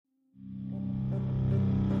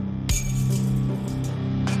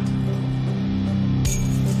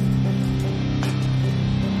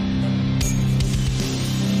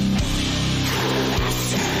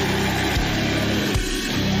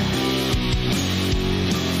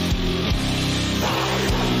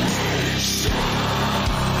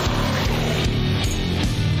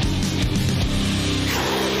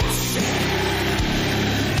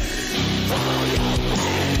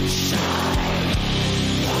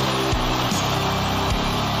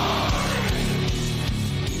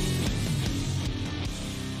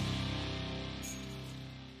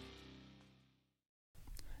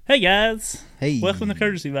Hey guys, Hey. welcome to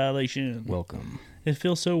Courtesy Violation. Welcome. It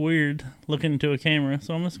feels so weird looking into a camera,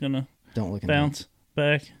 so I'm just gonna Don't look bounce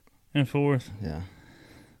back and forth. Yeah.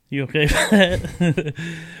 You okay with that?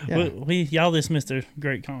 Yeah. Y'all just missed a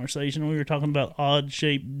great conversation. We were talking about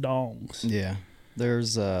odd-shaped dongs. Yeah.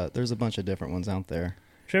 There's a bunch of different ones out there.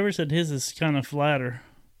 Trevor said his is kind of flatter.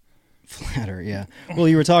 Flatter, yeah. Well,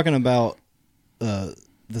 you were talking about the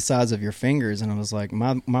size of your fingers, and I was like,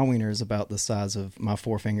 my wiener is about the size of my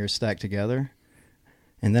four fingers stacked together.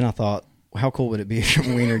 And then I thought, how cool would it be if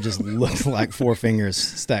your wiener just looked like four fingers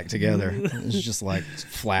stacked together? It's just like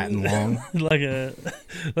flat and long. like one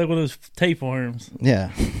of those tapeworms.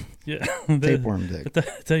 Yeah. Yeah. Tapeworm dick.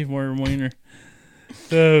 Tapeworm wiener.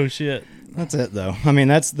 Oh shit. That's it though. I mean,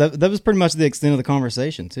 that was pretty much the extent of the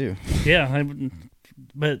conversation too. Yeah,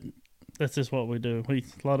 but that's just what we do.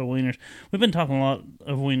 A lot of wieners. We've been talking a lot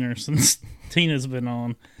of wieners since Tina's been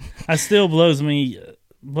on. It still blows me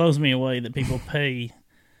away that people pay.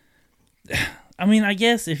 I mean, I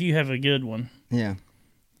guess if you have a good one, Yeah.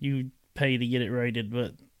 you pay to get it rated.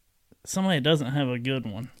 But somebody that doesn't have a good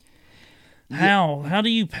one, how do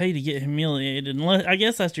you pay to get humiliated? Unless, I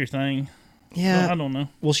guess that's your thing. Yeah. Well, I don't know.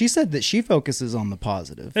 Well, she said that she focuses on the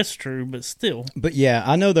positive. That's true, but still. But yeah,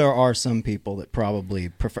 I know there are some people that probably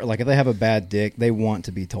prefer, like if they have a bad dick, they want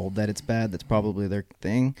to be told that it's bad. That's probably their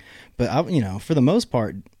thing. But for the most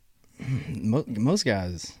part, most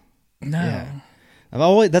guys, No.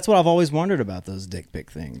 yeah. That's what I've always wondered about those dick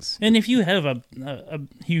pic things. And if you have a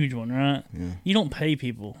huge one, right? Yeah. You don't pay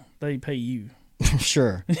people; they pay you.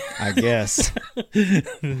 Sure, I guess.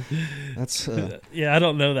 That's Yeah, I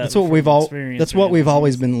don't know that. that's what we've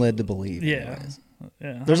always been led to believe. Yeah, anyways.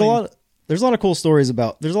 yeah. There's a lot of cool stories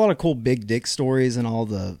about. There's a lot of cool big dick stories and all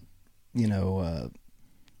the,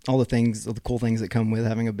 all the cool things that come with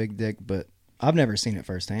having a big dick. But I've never seen it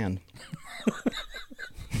firsthand.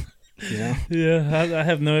 Yeah. Yeah, I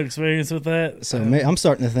have no experience with that. So I'm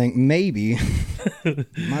starting to think maybe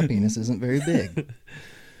my penis isn't very big.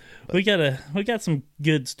 We got some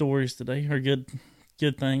good stories today, or good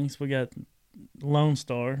things. We got Lone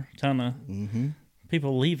Star, kind of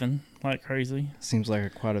people leaving like crazy. Seems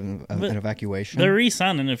like quite an evacuation. They're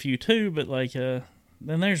re-signing a few too, but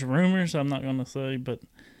then there's rumors. I'm not going to say, but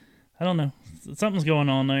I don't know. Something's going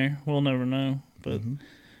on there. We'll never know. But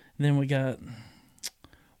then we got,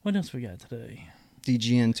 what else we got today?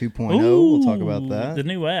 DGN 2.0. We'll talk about that. The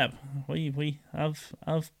new app.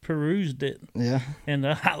 I've perused it. Yeah. And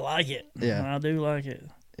I like it. Yeah. I do like it.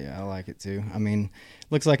 Yeah, I like it too. I mean,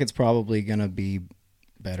 looks like it's probably going to be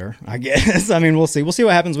better, I guess. I mean, we'll see. We'll see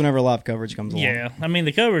what happens whenever live coverage comes along. Yeah. I mean,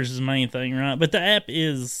 the coverage is the main thing, right? But the app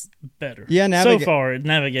is better. Yeah, so far,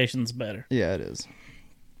 navigation's better. Yeah, it is.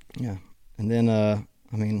 Yeah. And then, I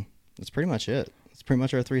mean, that's pretty much it. It's pretty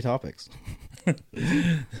much our three topics.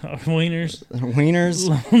 Wieners.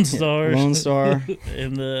 Lone Stars. Lone Lone Star.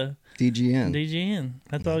 And the DGN.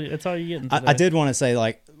 That's all you're getting today. I did want to say,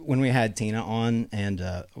 like, when we had Tina on, and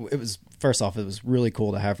it was really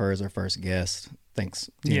cool to have her as our first guest.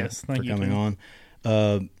 Thanks, Tina, thank for you, coming on.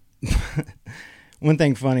 One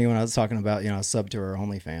thing funny when I was talking about, sub to her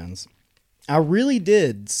OnlyFans, I really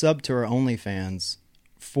did sub to her OnlyFans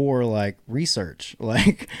for like research.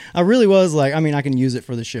 Like, I really was like, I mean, I can use it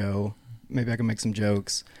for the show. Maybe I can make some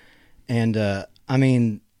jokes. And, I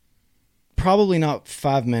mean, probably not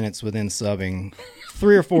 5 minutes within subbing,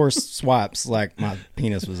 3 or 4 swipes, like my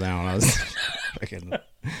penis was out. I was fucking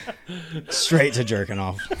straight to jerking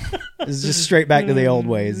off. It's just straight back to the old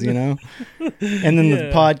ways, And then the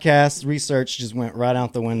podcast research just went right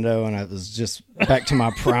out the window, and I was just back to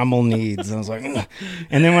my primal needs. And I was like, ugh.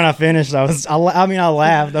 And then when I finished, I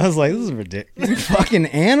laughed. I was like, this is ridiculous. You're a fucking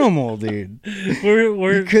animal, dude.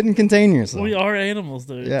 You couldn't contain yourself. We are animals,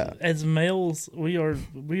 dude. Yeah. As males, we are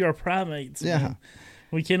primates. Yeah. Man.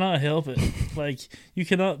 We cannot help it. Like, you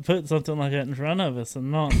cannot put something like that in front of us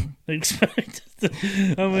and not expect it to,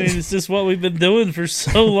 I mean, it's just what we've been doing for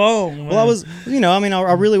so long. Man. Well, I was,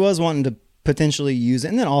 I really was wanting to potentially use it.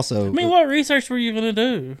 And then also, I mean, what research were you going to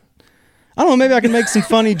do? I don't know, maybe I can make some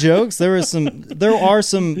funny jokes. There was the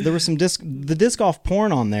disc golf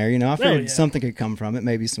porn on there, I figured something could come from it,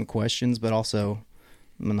 maybe some questions, but also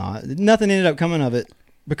nothing ended up coming of it.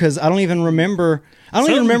 Because I don't even remember. I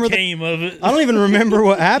don't even remember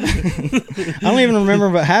what happened. I don't even remember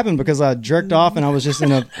what happened because I jerked off and I was just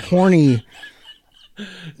in a horny,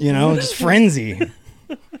 just frenzy.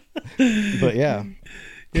 But yeah.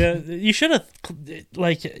 Yeah, you should have,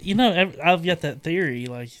 I've got that theory,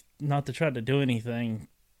 like, not to try to do anything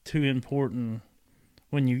too important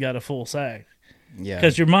when you got a full sack. Yeah.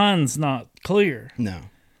 Because your mind's not clear. No.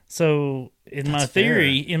 So in my That's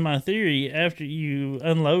theory, after you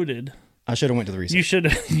unloaded, I should have went to the research.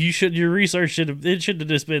 your research should have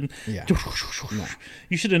just been. Yeah. No.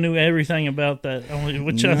 You should have knew everything about that.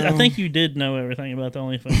 Which I think you did know everything about the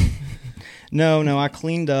OnlyFans. No, I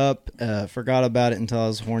cleaned up, forgot about it until I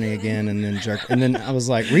was horny again, and then jerked. And then I was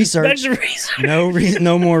like, research. Back to research.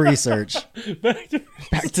 No more research. Back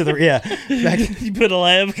to You put a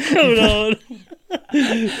lab coat on.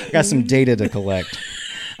 got some data to collect.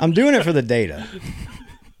 I'm doing it for the data.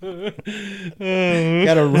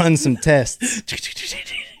 Got to run some tests.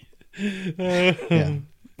 Yeah,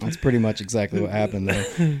 that's pretty much exactly what happened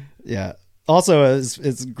there. Yeah. Also,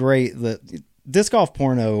 it's great that disc golf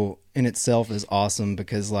porno in itself is awesome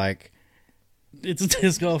because, like, it's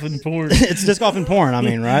disc golf and porn. it's disc golf and porn. I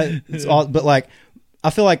mean, right? It's all, but like, I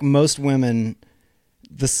feel like most women,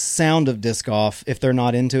 the sound of disc golf, if they're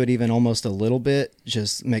not into it even almost a little bit,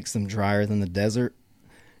 just makes them drier than the desert.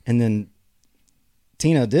 And then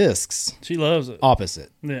Tina Discs, She loves it.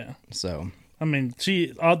 opposite. Yeah. So I mean,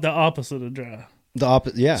 the opposite of dry. the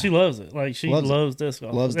opposite, yeah. She loves it. Like, she loves disc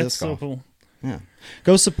golf. Loves That's disc so golf. cool. Yeah.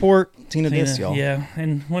 Go support Tina Discs, y'all. Yeah,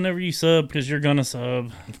 and whenever you sub, because you're gonna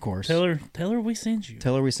sub, Of course. tell her we sent you.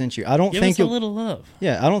 Tell her we sent you. I don't Give think us a you'll. little love.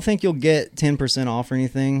 Yeah, I don't think you'll get 10% off or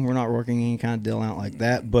anything. We're not working any kind of deal out like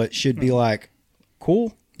that, but should be like,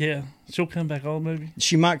 cool. Yeah, she'll come back on, maybe.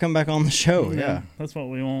 She might come back on the show. Yeah, That's what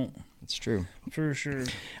we want, that's true. for sure.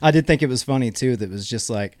 I did think it was funny too. That was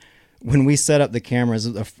just like when we set up the cameras.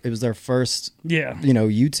 It was their first, Yeah.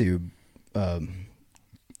 YouTube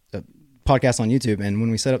podcast on YouTube, and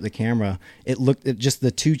when we set up the camera, it looked at just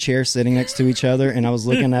the two chairs sitting next to each other, and I was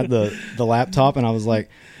looking at the laptop, and I was like,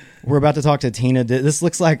 we're about to talk to Tina. This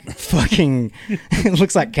looks like fucking. It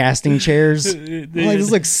looks like casting chairs. Like,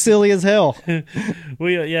 this looks silly as hell. It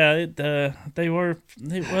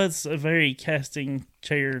was a very casting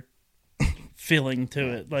chair feeling to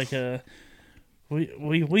it. Like,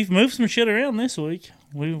 we've moved some shit around this week.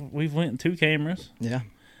 We've went 2 cameras. Yeah,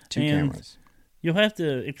 2 And cameras. You'll have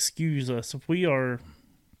to excuse us if we are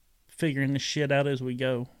figuring this shit out as we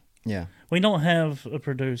go. Yeah, We don't have a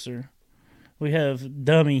producer. We have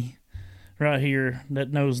dummy right here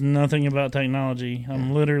that knows nothing about technology.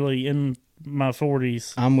 I'm literally in my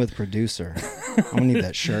 40s. I'm with producer. I'm gonna need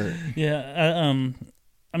that shirt. Yeah, I'm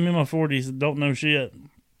in my 40s and don't know shit,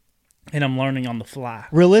 and I'm learning on the fly.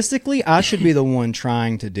 Realistically, I should be the one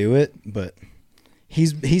trying to do it, but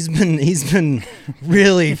he's been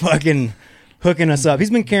really fucking hooking us up.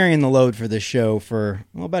 He's been carrying the load for this show for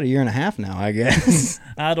about a year and a half now, I guess.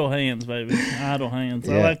 Idle hands, baby. Idle hands.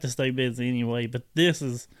 I Yeah. like to stay busy anyway, but this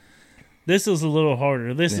is a little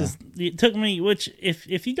harder. It took me, which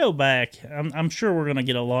if you go back, I'm sure we're gonna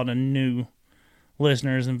get a lot of new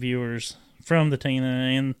listeners and viewers from the Tina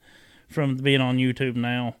and from being on YouTube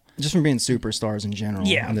now. Just from being superstars in general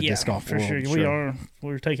in the disc golf for world. sure.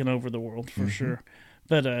 We're taking over the world for sure.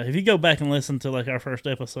 But if you go back and listen to like our first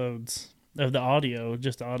episodes of the audio,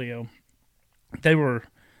 just audio, they were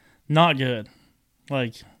not good.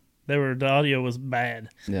 Like the audio was bad.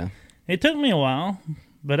 Yeah. It took me a while,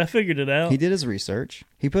 but I figured it out. He did his research.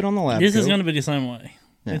 He put on the lab This is coat. going to be the same way.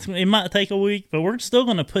 Yeah. It might take a week, but we're still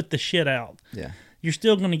going to put the shit out. Yeah. You're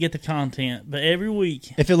still going to get the content, but every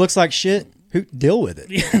week, If it looks like shit, deal with it.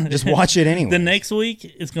 Just watch it anyway. the next week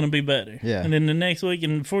it's going to be better. Yeah. And then the next week,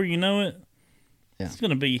 and before you know it, Yeah. it's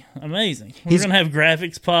going to be amazing. We're He's- going to have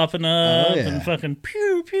graphics popping up yeah. and fucking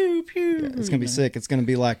pew pew pew. Yeah, it's gonna be sick. It's gonna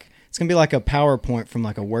be like a PowerPoint from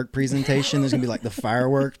like a work presentation. There's gonna be like the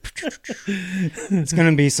fireworks. It's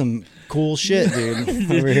gonna be some cool shit,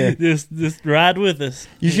 dude. Over here. Just ride with us.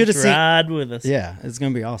 You should have Just seen- ride with us. Yeah, it's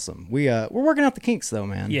gonna be awesome. We're working out the kinks though,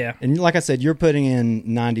 man. Yeah. And like I said, you're putting in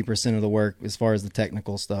 90% of the work as far as the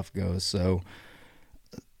technical stuff goes. So,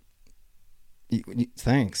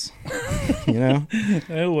 thanks. You know,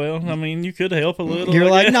 Oh well, I mean, you could help a little. you're I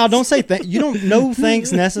like, guess. no, don't say thank. You don't know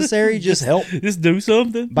thanks necessary. Just help. Just do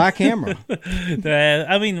something. Buy camera.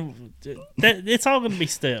 I mean, it's all going to be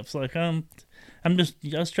steps. Like I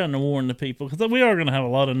was trying to warn the people because we are going to have a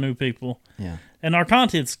lot of new people, Yeah. and our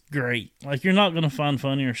content's great. Like you're not going to find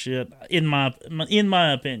funnier shit in my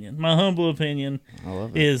opinion. My humble opinion I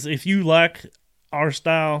love it. is if you like our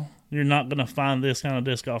style, you're not going to find this kind of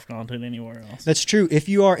disc golf content anywhere else. That's true. If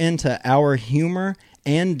you are into our humor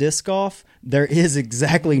and disc golf, there is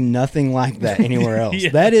exactly nothing like that anywhere else.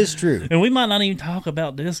 Yeah. That is true. And we might not even talk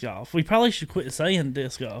about disc golf. We probably should quit saying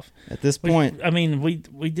disc golf. At this point, I mean,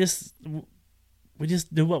 we just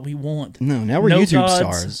do what we want. no, now we're No YouTube gods,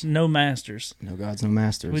 stars. no masters. No gods, no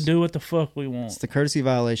masters. We do what the fuck we It's want. the courtesy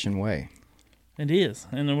violation way. It is,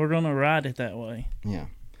 and then we're gonna ride it that way. Yeah.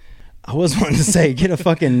 I was wanting to say, get a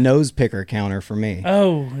fucking nose picker counter for me.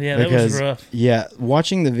 Oh, yeah, that was rough. Yeah,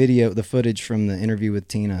 watching the footage from the interview with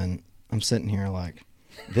Tina, and I'm sitting here like,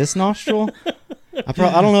 this nostril? I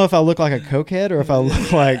don't know if I look like a cokehead or if I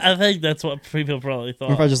look like... I think that's what people probably thought.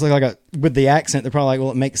 Or if I just look like with the accent, they're probably like,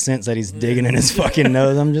 well, it makes sense that he's digging in his fucking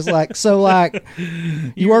nose. I'm just like, so like,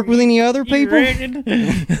 you work with any other people?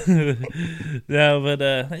 No,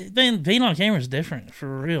 but being on camera is different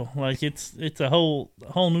for real. Like it's a whole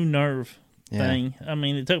new nerve thing. I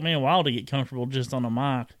mean, it took me a while to get comfortable just on a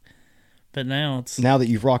mic, but now that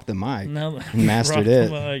you've rocked the mic, now that and mastered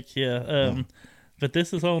it. The mic, yeah. But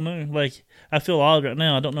this is all new. Like I feel odd right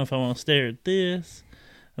now. I don't know if I want to stare at this.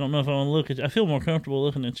 I don't know if I want to look at you. I feel more comfortable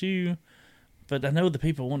looking at you, but I know the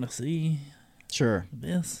people want to see. Sure.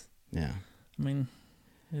 This. Yeah. I mean,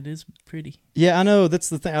 it is pretty. Yeah, I know. That's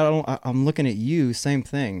the thing. I'm looking at you. Same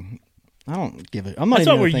thing. I don't give it. I'm not. That's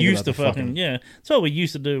even what we're used to fucking. Yeah, that's what we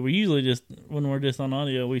used to do. We usually just when we're just on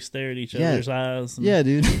audio, we stare at each other's eyes. And yeah,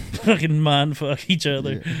 dude. Fucking mind fuck each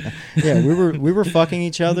other. Yeah, we were fucking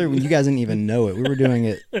each other when you guys didn't even know it. We were doing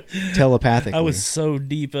it telepathically. I was so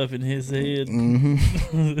deep up in his head.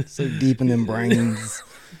 Mm-hmm. So deep in them brains.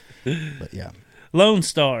 But yeah. Lone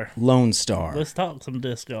Star. Let's talk some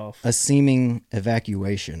disc golf. A seeming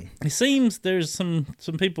evacuation. It seems there's some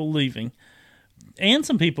people leaving. And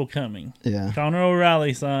some people coming. Yeah. Connor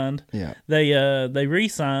O'Reilly signed. Yeah. They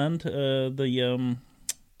re-signed the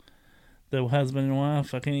husband and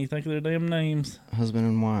wife. I can't even think of their damn names. Husband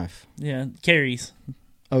and wife. Yeah, Carey's.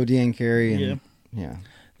 Oh, Deanne Carey. And, yeah.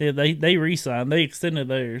 Yeah, they re-signed. They extended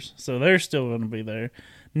theirs, so they're still going to be there.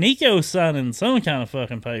 Nico's signing some kind of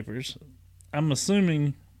fucking papers. I'm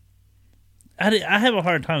assuming. I have a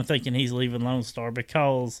hard time thinking he's leaving Lone Star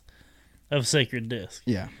because of Sacred Disc.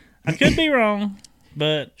 Yeah. I could be wrong,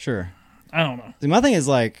 but sure. I don't know. See, my thing is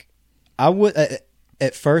like, I would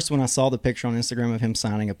at first when I saw the picture on Instagram of him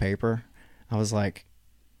signing a paper, I was like,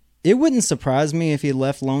 it wouldn't surprise me if he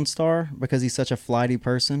left Lone Star because he's such a flighty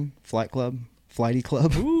person. Flighty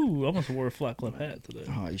club. Ooh, I almost wore a Flight Club hat today.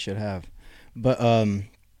 Oh, you should have. But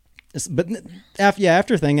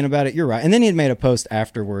after thinking about it, you're right. And then he had made a post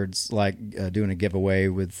afterwards, like doing a giveaway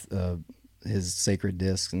with his Sacred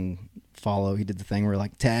Disc and follow. He did the thing where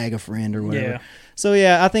like tag a friend or whatever. Yeah. So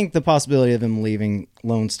yeah, I think the possibility of him leaving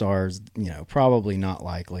Lone Star is, probably not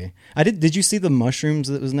likely. Did you see the mushrooms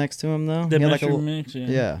that was next to him though? The mushroom mix,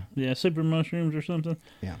 yeah. Yeah, super mushrooms or something.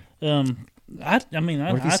 Yeah. I take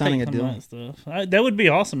some of that stuff. That would be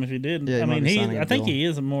awesome if he did. Yeah, I mean, I think deal. he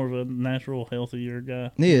is more of a natural, healthier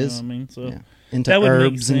guy. He is. I mean, so yeah. Into that would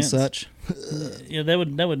herbs make and sense. such. Yeah, that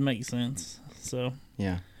would make sense. So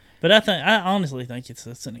yeah. But I honestly think it's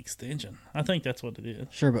an extension. I think that's what it is.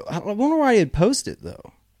 Sure, but I wonder why he had posted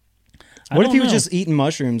though. What if he was just eating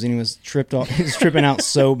mushrooms and he was tripped off? He was tripping out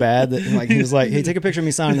so bad that he was like, "Hey, take a picture of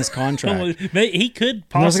me signing this contract." He could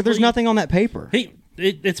possibly. And I was like, "There's nothing on that paper."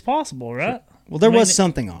 It's possible, right? Well, there was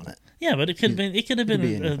something on it. Yeah, but it could have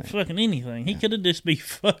been fucking anything. He could have just be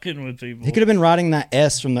fucking with people. He could have been writing that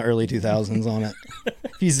S from the early 2000s on it.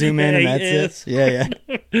 If you zoom in and that's it. Yeah.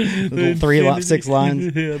 Little 6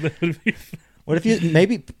 lines. Yeah, that would be fun. What if you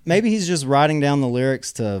maybe he's just writing down the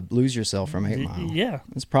lyrics to "Lose Yourself" from 8 Mile? Yeah,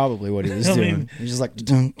 that's probably what he was doing. He's just like,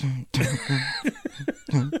 dun, dun, dun,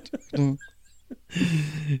 dun, dun.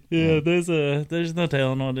 Yeah. There's no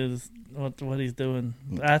telling what he's doing.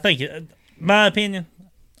 I think, my opinion,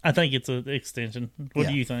 I think it's an extension. What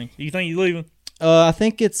do you think? Do you think he's leaving? I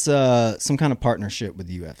think it's some kind of partnership with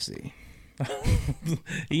UFC.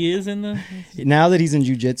 He is in the. Now that he's in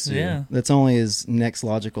jiu-jitsu, yeah. That's only his next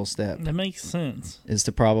logical step. That makes sense. Is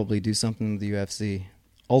to probably do something with the UFC.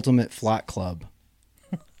 Ultimate Flight Club.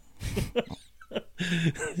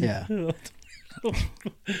 Yeah.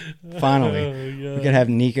 Finally, we could have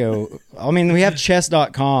Nico. I mean, we have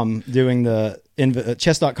chess.com doing the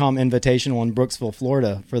chess.com Invitational in Brooksville,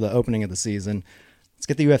 Florida for the opening of the season. Let's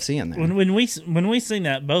get the UFC in there. When we seen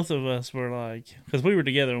that, both of us were like, because we were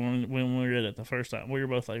together when we read it the first time, we were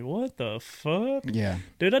both like, what the fuck? Yeah.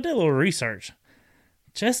 Dude, I did a little research.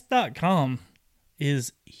 Chess.com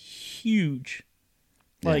is huge.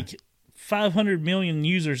 Like 500 million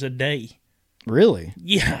users a day. Really?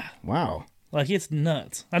 Yeah. Wow. Like, it's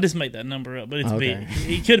nuts. I just made that number up, but it's big.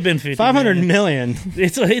 It could have been 50 500 million.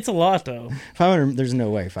 It's a lot, though. 500, there's no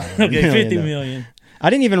way 500 okay, million. 50 million. I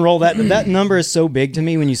didn't even roll that. That number is so big to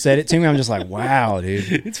me when you said it to me. I'm just like, wow,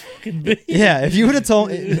 dude. It's fucking big. Yeah, if you would have told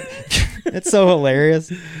me. It's so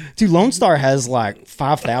hilarious. Dude, Lone Star has like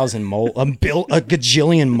 5,000 molds, a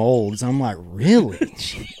gajillion molds. I'm like, really?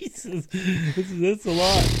 Jesus. That's a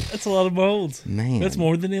lot. That's a lot of molds. Man. That's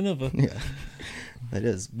more than Innova. Yeah, that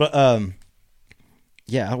is. But,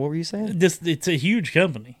 Yeah, what were you saying? It's a huge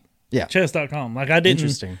company. Yeah. Chess.com. Like, I didn't.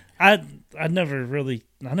 Interesting. I never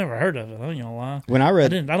heard of it. I ain't gonna lie. When I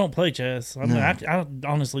read, I don't play chess. I mean, I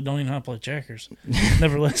honestly don't even know how to play checkers.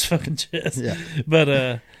 Nevertheless, fucking chess. Yeah.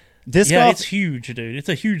 But disc yeah, golf, it's huge, dude. It's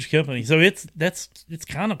a huge company. So it's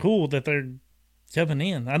kind of cool that they're coming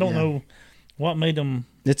in. I don't know what made them.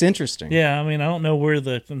 it's interesting. Yeah, I mean, I don't know where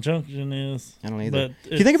the conjunction is. I don't either.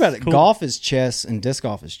 But If you think about it, cool. golf is chess and disc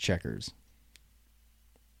golf is checkers.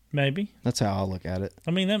 Maybe. That's how I look at it.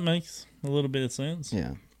 I mean, that makes a little bit of sense.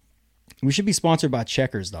 Yeah. We should be sponsored by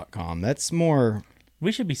checkers.com. That's more,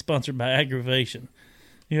 We should be sponsored by Aggravation.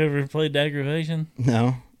 You ever played Aggravation?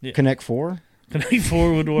 no, Yeah. Connect 4? Connect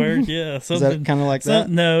 4 would work, yeah. Is that kind of like that?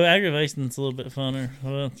 No, Aggravation's a little bit funner.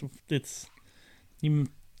 Well, it's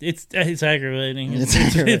aggravating. It's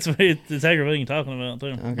It's aggravating talking about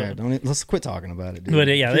too. Okay, let's quit talking about it, dude. But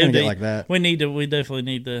yeah, If you're gonna they get like that. We definitely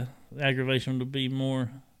need the aggravation to be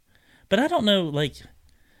more. But I don't know, like,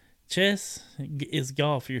 chess is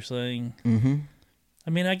golf, you're saying. Mm-hmm. I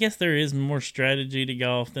mean, I guess there is more strategy to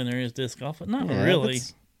golf than there is disc golf, but not Yeah, really.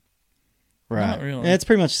 Right. Not really. Yeah, it's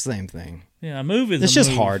pretty much the same thing. Yeah, a move is It's a just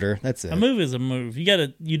move. harder. That's it. A move is a move.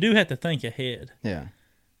 You do have to think ahead Yeah.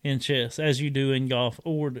 in chess as you do in golf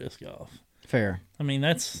or disc golf. Fair. I mean,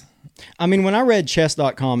 When I read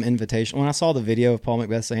chess.com invitation, when I saw the video of Paul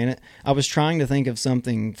Macbeth saying it, I was trying to think of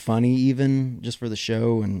something funny even just for the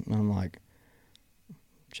show, and I'm like,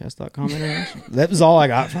 chess.com invitation? That was all I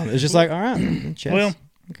got from it. It's just like, all right, chess. well,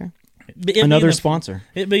 okay. Another sponsor.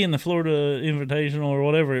 It being the Florida Invitational or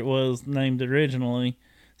whatever it was named originally.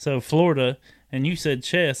 So Florida, and you said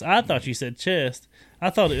chess. I thought you said chest. I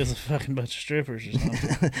thought it was a fucking bunch of strippers or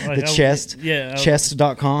something. The chest. Yeah.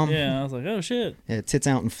 Chest.com. Yeah, I was like, oh shit. Yeah, Tits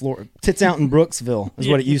Out in Florida. Tits Out in Brooksville is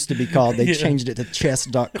what it used to be called. They Yeah. changed it to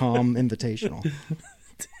chess.com invitational.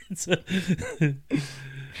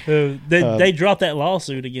 They dropped that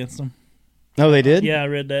lawsuit against them. Oh, they did? Yeah, I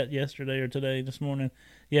read that yesterday or today, this morning.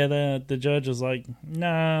 Yeah, the judge was like,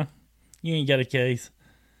 nah, you ain't got a case.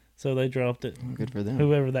 So they dropped it. Good for them.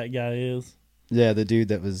 Whoever that guy is. Yeah, the dude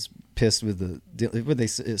that was pissed with would they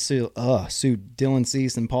sued Dylan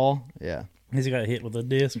Cease and Paul? Yeah. He's got hit with a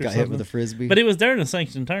disc or Got something. hit with a frisbee. But it was during a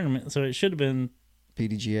sanctioned tournament, so it should have been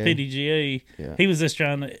PDGA. PDGA. Yeah. He was just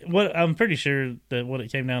trying to. I'm pretty sure that what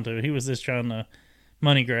it came down to, he was just trying to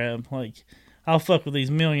money grab. Like, I'll fuck with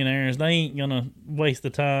these millionaires. They ain't gonna waste the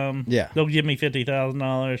time. Yeah. They'll give me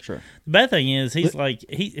 $50,000. Sure. The bad thing is, he's like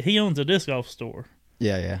he owns a disc golf store,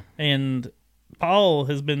 Yeah. and Paul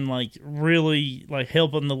has been like really like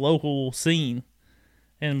helping the local scene,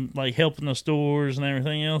 and like helping the stores and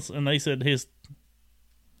everything else. And they said he's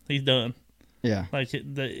done. Yeah. Like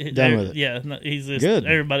Done with it. Yeah, no, he's just Good.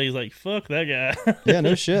 everybody's like, fuck that guy. Yeah,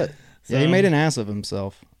 no shit. So, Yeah, he made an ass of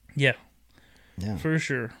himself. Yeah, Yeah. for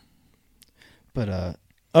sure. But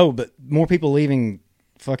but more people leaving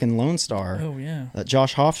fucking Lone Star. Oh yeah, That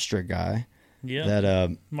Josh Hofstra guy. yeah.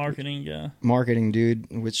 That Marketing guy. marketing dude,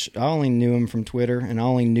 which I only knew him from Twitter, and I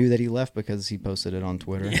only knew that he left because he posted it on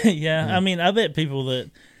Twitter. Yeah, I mean, I bet people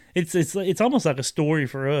that it's almost like a story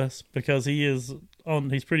for us because he's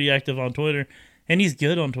pretty active on Twitter, and he's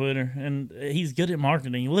good on Twitter, and he's good at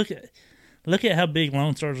marketing. Look at how big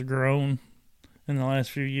Lone Star's grown in the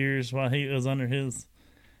last few years while he was under his,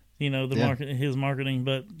 his marketing.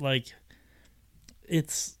 But like,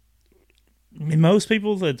 most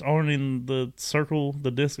people that aren't in the circle,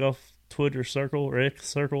 the disc golf Twitter circle or X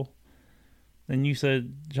circle, and you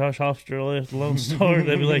said Josh Hofstra left Lone Star,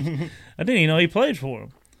 they'd be like, I didn't even know he played for him.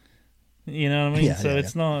 You know what I mean? Yeah, So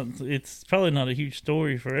yeah, it's probably not a huge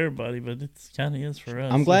story for everybody, but it kind of is for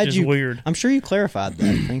us. I'm glad which is weird. I'm sure you clarified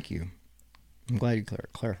that. Thank you. I'm glad you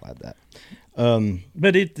clarified that.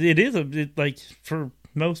 But it is like for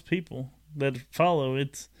most people that follow, I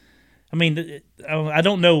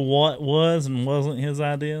don't know what was and wasn't his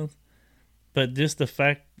ideas, but just the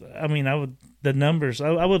fact, I would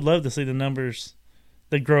love to see the numbers,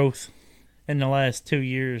 the growth in the last 2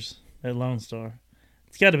 years at Lone Star.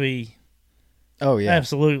 It's got to be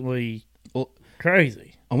absolutely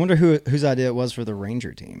crazy. I wonder whose idea it was for the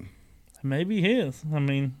Ranger team. Maybe his. I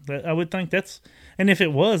mean, I would think and if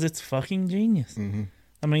it was, it's fucking genius. Mm-hmm.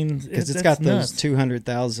 I mean, because it's that's got those nuts.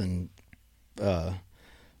 200,000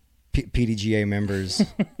 PDGA members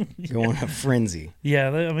going a frenzy. Yeah,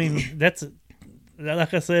 I mean, that's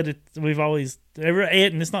like I said. We've always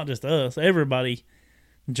and it's not just us. Everybody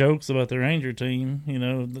jokes about the Ranger team.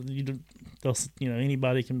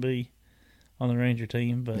 Anybody can be on the Ranger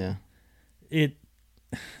team, but Yeah.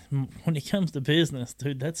 when it comes to business,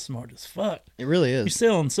 dude, that's smart as fuck. It really You're is.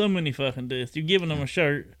 selling so many fucking discs. You're giving them a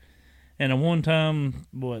shirt and a one-time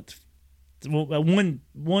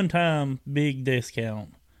one time big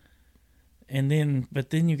discount, and then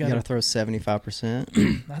you You got got to to. throw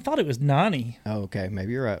 75%. I thought it was 90. Oh, okay.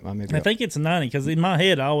 Maybe you're right. Maybe I think it's 90 because in my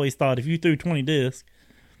head I always thought if you threw 20 discs,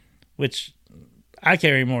 which I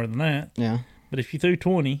carry more than that, yeah. but if you threw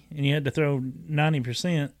 20 and you had to throw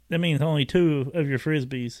 90%, that means only 2 of your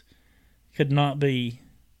frisbees could not be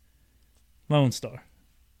Lone Star.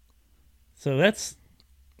 So that's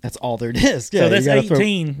all there is. Yeah, so that's you gotta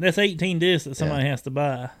 18. That's 18 discs that somebody has to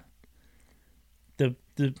buy. To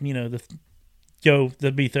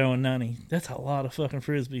be throwing 90. That's a lot of fucking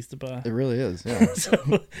frisbees to buy. It really is. Yeah.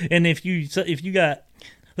 So, and if you got,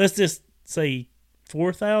 let's just say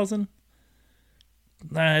 4,000.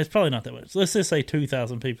 Nah, it's probably not that much. Let's just say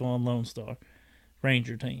 2,000 people on Lone Star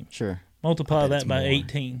Ranger team. Sure. Multiply that by more.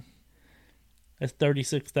 18. That's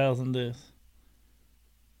 36,000 discs.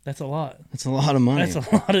 That's a lot. That's a lot of money. That's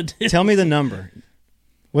a lot of discs. Tell me the number.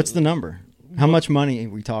 What's the number? How much money are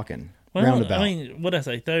we talking? Well, Roundabout. I mean, what did I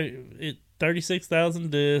say? 36,000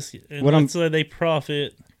 discs. And What let's say they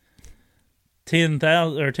profit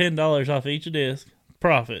 $10 off each disc.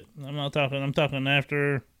 Profit. I'm talking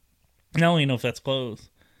after. I don't even know if that's close,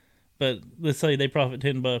 but let's say they profit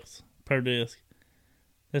 $10 per disc.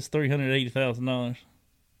 That's $380,000.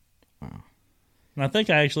 Wow. And I think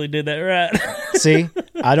I actually did that right. See,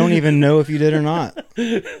 I don't even know if you did or not,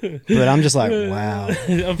 but I'm just like, wow.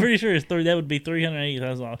 I'm pretty sure that would be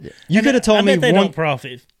 $380,000. You could have told me they don't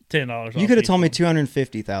profit $10. You could have told me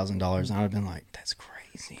 $250,000, and I'd have been like, that's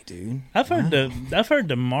crazy, dude. I've heard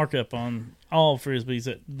the markup on all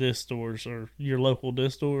frisbees at disc stores or your local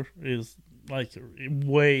disc store is like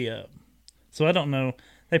way up. So I don't know.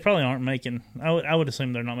 They probably aren't making. I would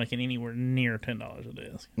assume they're not making anywhere near $10 a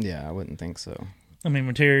disc. Yeah, I wouldn't think so. I mean,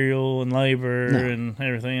 material and labor and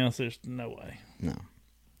everything else. There's no way. No,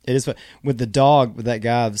 it is with the dog. With that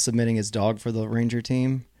guy submitting his dog for the Ranger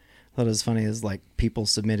team. I thought it was funny is like people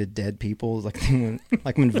submitted dead people like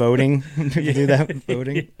when voting when people do that with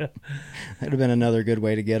voting. Yeah. That'd have been another good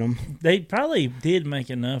way to get them. They probably did make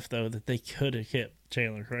enough though that they could have kept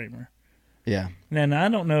Chandler Kramer. Yeah. And I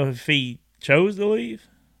don't know if he chose to leave.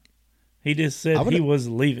 He just said he was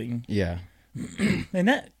leaving. Yeah. And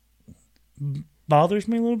that bothers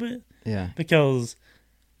me a little bit. Yeah. Because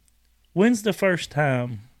when's the first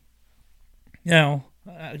time? You know,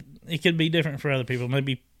 it could be different for other people.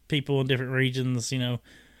 Maybe people in different regions, you know,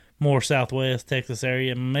 more Southwest Texas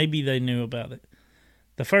area, maybe they knew about it.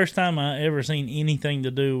 The first time I ever seen anything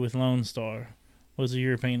to do with Lone Star was the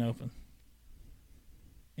European Open.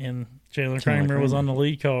 And Chandler Kramer was on the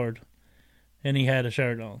lead card, and he had a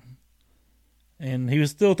shirt on. And he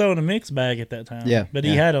was still throwing a mixed bag at that time. Yeah. But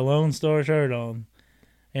he had a Lone Star shirt on.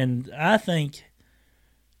 And I think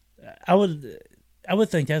I would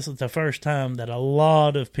think that's the first time that a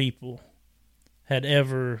lot of people had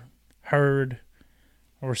ever heard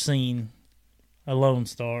or seen a Lone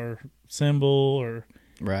Star symbol or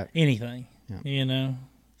anything. Yeah. You know?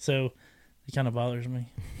 So it kind of bothers me.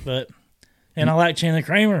 And I like Chandler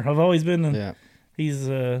Kramer. I've always been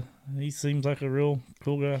he seems like a real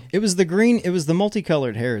cool guy. It was the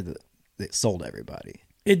multicolored hair that sold everybody.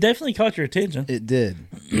 It definitely caught your attention. It did.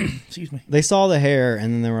 Excuse me. They saw the hair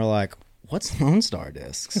and then they were like, what's Lone Star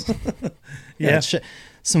discs? Yeah.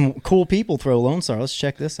 Some cool people throw Lone Star. Let's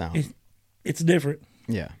check this out. It's different.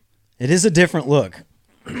 Yeah. It is a different look.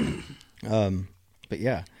 But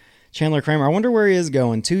yeah. Chandler Kramer, I wonder where he is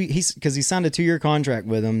going. Because he signed a 2-year contract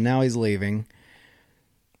with him. Now he's leaving.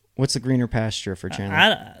 What's the greener pasture for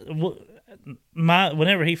Chandler?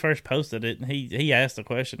 Whenever he first posted it, he asked the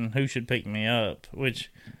question, who should pick me up?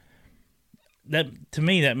 Which, to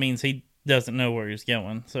me, that means he doesn't know where he's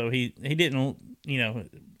going. So he didn't, you know,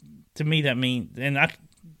 to me that means, and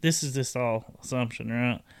this is just all assumption,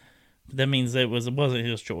 right? But that means it wasn't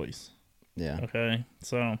his choice. Yeah. Okay.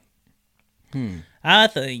 So I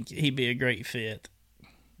think he'd be a great fit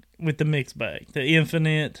with the mix bag, the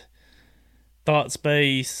Infinite Thought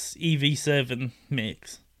Space EV7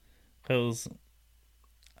 mix, because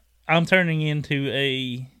I'm turning into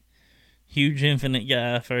a huge Infinite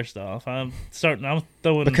guy. First off, I'm throwing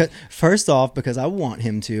because I want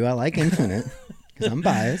him to. I like Infinite because I'm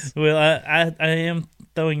biased. Well, I am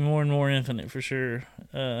throwing more and more Infinite for sure,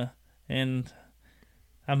 and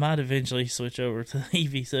I might eventually switch over to the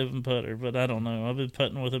EV7 putter, but I don't know. I've been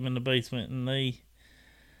putting with them in the basement, and they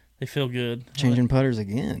feel good. Changing putters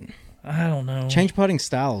again. I don't know. Change putting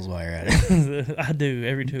styles while you're at it. I do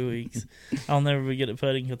every 2 weeks. I'll never be good at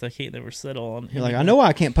putting because I can't never settle on. You're like, I know why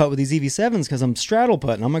I can't putt with these EV7s because I'm straddle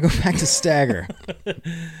putting. I'm gonna go back to stagger.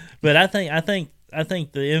 But I think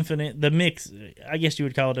the Infinite, the mix, I guess you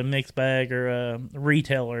would call it a mix bag or a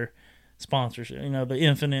retailer sponsorship. The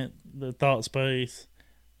Infinite, the Thought Space,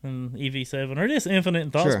 and EV7, or just Infinite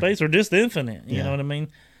and Thought Sure. Space, or just Infinite. You Yeah. know what I mean?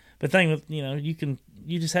 But thing with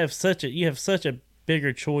you just have such a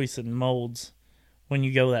bigger choice in molds when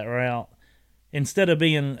you go that route, instead of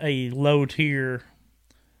being a low tier.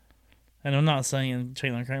 And I'm not saying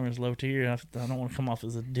Chandler Kramer's low tier. I don't want to come off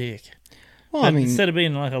as a dick. Well, But I mean, instead of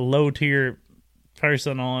being like a low tier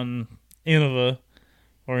person on Innova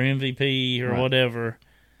or MVP or Right. whatever,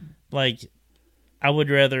 like I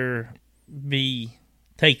would rather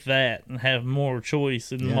take that and have more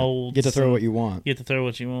choice in yeah. molds. Get to throw and what you want. Get to throw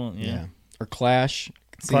what you want. Yeah. Or Clash.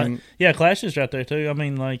 Cla- yeah, Clash is right there too. I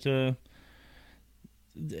mean, like,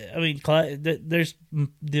 there's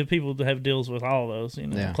the people that have deals with all those.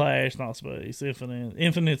 Yeah. Clash, Not Space, Infinite.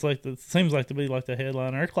 Infinite's seems like to be like the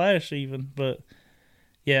headliner, or Clash even. But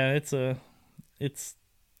yeah, I think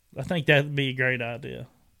that'd be a great idea.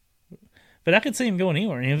 But I could see him going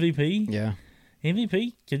anywhere. MVP, Yeah.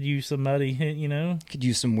 MVP could use somebody. Could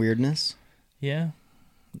use some weirdness. Yeah.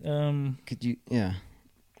 Yeah.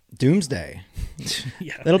 Doomsday.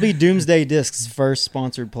 Yeah. That'll be Doomsday Discs' first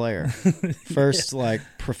sponsored player. First,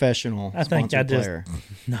 professional I think sponsored player.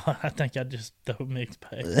 No, I think I just throw mixed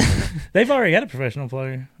bag. They've already got a professional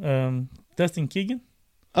player, Dustin Keegan.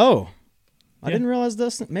 Oh. I Yeah. didn't realize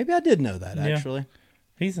Dustin. Maybe I did know that, Yeah. actually.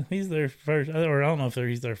 He's their first, or I don't know if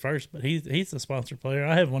he's their first, but he's a sponsored player.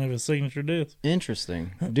 I have one of his signature discs.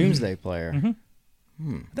 Interesting. Doomsday player. I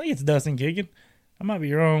think it's Dustin Keegan. I might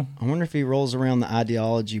be wrong. I wonder if he rolls around the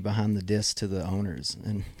ideology behind the disc to the owners.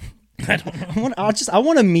 And I don't know. I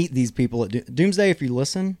want to meet these people at Doomsday. If you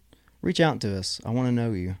listen, reach out to us. I want to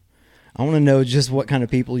know you. I want to know just what kind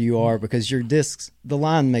of people you are, because your discs, the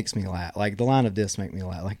line makes me laugh. Like, the line of discs make me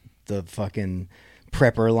laugh. Like the fucking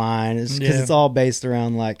prepper line is because Yeah. it's all based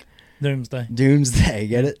around like Doomsday. Doomsday.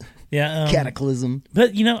 Get it? Yeah. Cataclysm.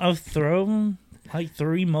 But I've thrown like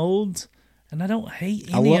 3 molds, and I don't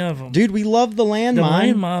hate any of them. Dude, we love the the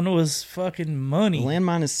landmine. landmine was fucking money. The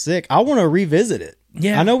landmine is sick. I want to revisit it.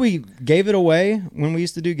 Yeah. I know we gave it away when we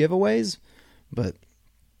used to do giveaways, but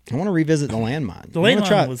I want to revisit the landmine. The I wanna landmine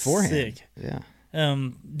try it was beforehand. sick. Yeah.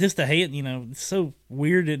 Just the hand, it's so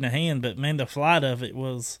weird in the hand, but man, the flight of it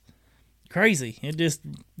was crazy. It just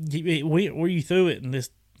where you threw it and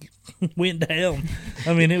just went down.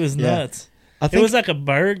 I mean, it was Yeah. nuts. I It think was like a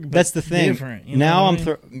Berg, but that's the thing. different. Now what I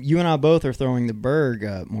mean? you and I both are throwing the Berg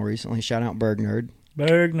more recently. Shout out Berg Nerd.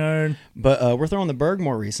 Berg nerd. But we're throwing the Berg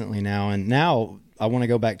more recently now, and now I want to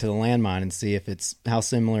go back to the landmine and see if it's how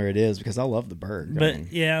similar it is, because I love the Berg. But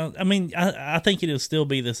I think it'll still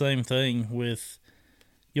be the same thing with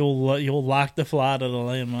you'll like the flight of the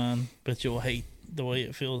landmine, but you'll hate the way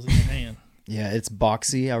it feels in your hand. yeah, it's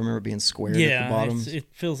boxy. I remember being squared at Yeah, the bottoms. it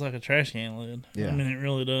feels like a trash can lid. Yeah. I mean, it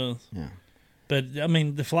really does. Yeah. But I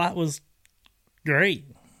mean, the flight was great.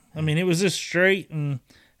 I mean, it was just straight, and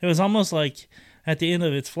it was almost like at the end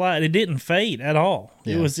of its flight, it didn't fade at all.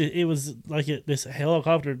 Yeah. It was like this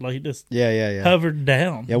helicopter, like it just Yeah. hovered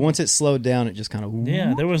down. Yeah, once it slowed down, it just kind of...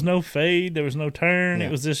 Yeah, there was no fade, there was no turn. Yeah.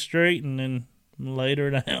 It was just straight, and then later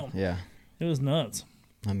down. Yeah. It was nuts.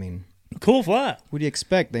 I mean, Cool flight. what do you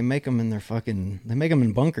expect? They make them in they make them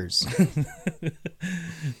in bunkers. I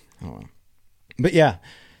don't know. But yeah,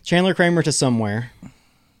 Chandler Kramer to somewhere.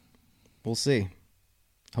 We'll see.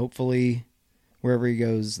 Hopefully, wherever he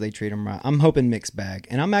goes, they treat him right. I'm hoping mixed bag,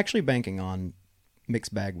 and I'm actually banking on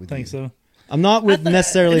mixed bag with Think you. so. I'm not with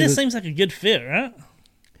necessarily. It just seems like a good fit, right?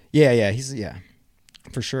 Yeah, he's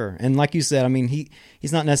for sure. And like you said, I mean,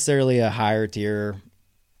 he's not necessarily a higher tier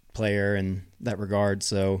player in that regard,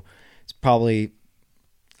 so it's probably,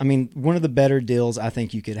 I mean, one of the better deals I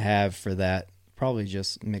think you could have for that, probably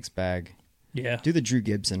just mixed bag. Yeah. Do the Drew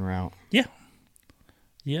Gibson route.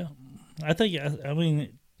 Yeah. I think, I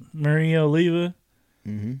mean, Maria Oliva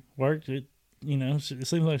worked it. It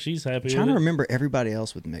seems like she's happy I'm with trying to it. remember everybody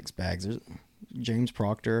else with mixed bags. There's James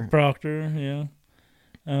Proctor. Proctor, yeah.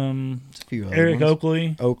 There's a few other Eric ones.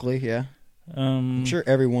 Oakley. Oakley, yeah. I'm Um, sure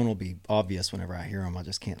everyone will be obvious whenever I hear them. I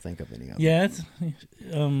just can't think of any of them. yeah, it's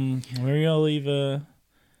Maria Oliva.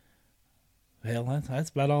 Hell,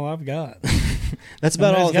 that's about all I've got. That's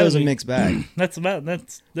about all there's it goes gotta in be- mixed bag.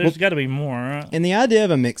 There's got to be more, right? And the idea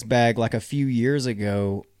of a mixed bag, like a few years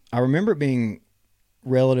ago, I remember it being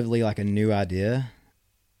relatively like a new idea,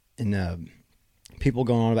 and people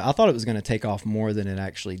going on about. I thought it was going to take off more than it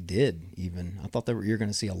actually did. Even I thought that you're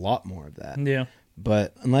going to see a lot more of that. Yeah.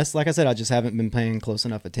 But unless, like I said, I just haven't been paying close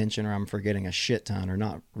enough attention, or I'm forgetting a shit ton, or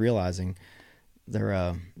not realizing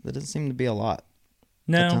there doesn't seem to be a lot.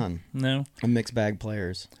 A No. ton No. of mixed bag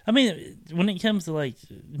players. I mean, when it comes to like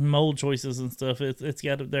mold choices and stuff, it's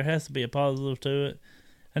got there has to be a positive to it.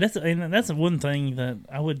 And that's one thing that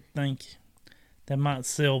I would think that might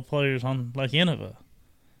sell players on like Innova.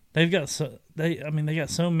 They got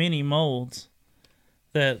so many molds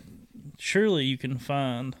that surely you can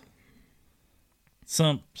find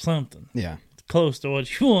something Yeah. close to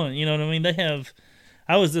what you want. You know what I mean? They have.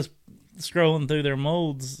 I was just scrolling through their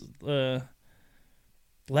molds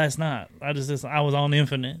last night. I was on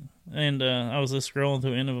Infinite and I was just scrolling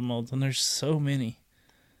through Innova molds, and there's so many.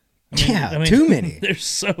 Too many. There's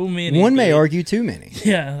so many. One may argue too many.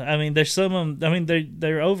 Yeah, I mean, there's some of them. I mean,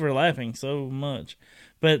 they're overlapping so much,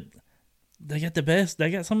 but they got the best. They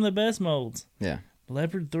got some of the best molds. Yeah.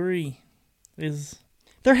 Leopard 3 is.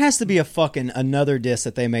 There has to be another disc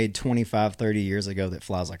that they made 25, 30 years ago that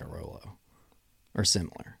flies like a Rolo. Or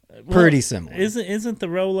similar. Pretty similar. Isn't the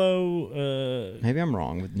Rolo... Maybe I'm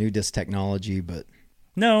wrong with new disc technology, but...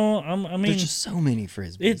 No, I mean... There's just so many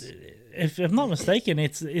Frisbees. If I'm not mistaken,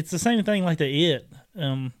 it's the same thing like the It.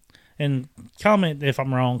 And comment if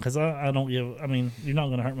I'm wrong, because I don't give... I mean, you're not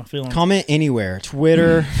going to hurt my feelings. Comment anywhere.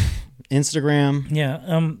 Twitter, Instagram.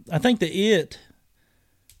 Yeah, I think the It...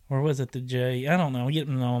 Or was it the J? I don't know. I'm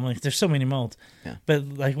getting all mixed. There's so many molds. Yeah. But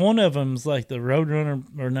like one of them's like the Roadrunner,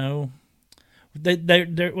 or no. They're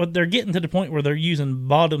getting to the point where they're using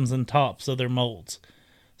bottoms and tops of their molds.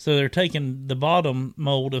 So they're taking the bottom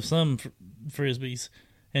mold of some Frisbees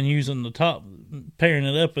and using the top, pairing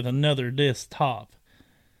it up with another disc top.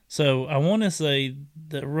 So I want to say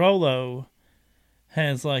that Rolo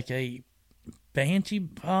has like a Banshee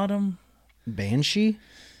bottom. Banshee?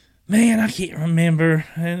 Man, I can't remember,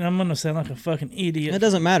 and I'm gonna sound like a fucking idiot. It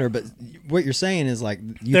doesn't matter, but what you're saying is like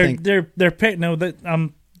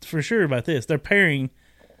I'm for sure about this. They're pairing,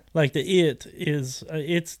 like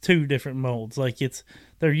it's two different molds. Like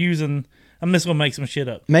they're using. I'm just gonna make some shit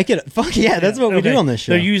up. Make it fuck yeah. That's what we do on this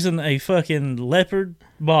show. They're using a fucking leopard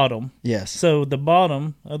bottom. Yes. So the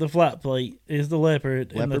bottom of the flat plate is the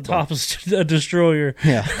leopard and the top is a destroyer.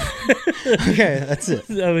 Yeah. Okay, that's it.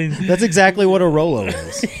 I mean, that's exactly what a Rolo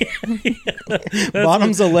is.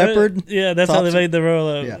 Bottom's a leopard. Yeah, that's how they made the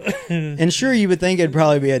Rolo. Yeah. And sure, you would think it'd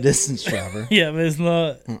probably be a distance driver. Yeah, but it's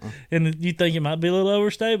not. And you think it might be a little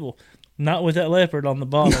overstable. Not with that leopard on the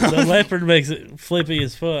bottom. The leopard makes it flippy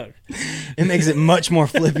as fuck. It makes it much more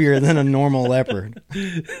flippier than a normal leopard.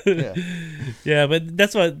 Yeah, but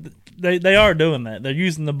that's what they are doing. That they're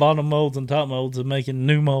using the bottom molds and top molds and making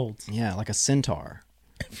new molds. Yeah, like a centaur.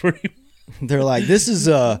 Pretty. They're like, this is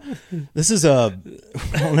a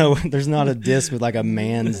I don't know. There's not a disc with like a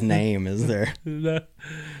man's name, is there? No.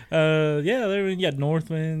 Yeah, you got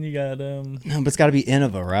Northman, you got No, but it's got to be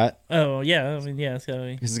Innova, right? Oh yeah, I mean yeah, it's gotta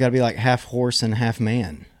be. Because it's got to be like half horse and half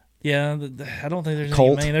man. Yeah, I don't think there's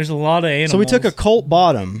Colt. any man. There's a lot of animals. So we took a Colt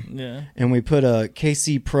bottom, yeah, and we put a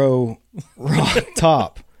KC Pro rock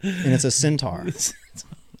top, and it's a centaur.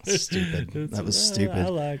 Stupid. That was stupid. I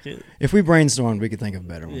like it. If we brainstormed, we could think of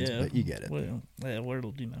better ones, but you get it. Well, yeah, we're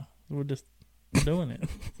just doing it.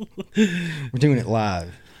 We're doing it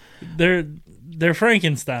live. They're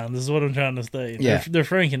Frankensteins is what I'm trying to say. Yeah. They're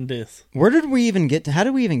Franken-discs. Where did we even get to? How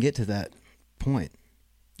did we even get to that point?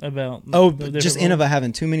 About just Innova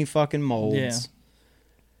having too many fucking molds. Yeah.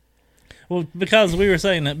 Well, because we were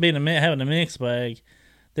saying that having a mixed bag,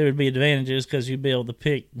 there would be advantages because you'd be able to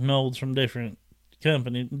pick molds from different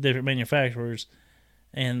companies, different manufacturers,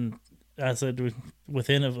 and I said with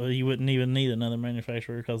Innova you wouldn't even need another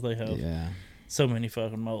manufacturer because they have so many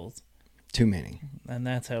fucking molds. Too many. And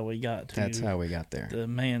that's how we got to That's how we got there. The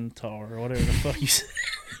Mantar, or whatever the fuck you said.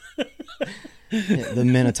 Yeah, the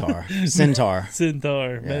Minotaur. Centaur.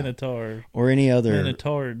 Centaur. Yeah. Minotaur. Or any other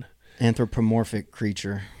Minotard. anthropomorphic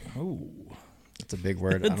creature. Oh. That's a big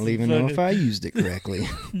word. I don't even know if I used it correctly.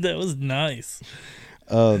 That was nice.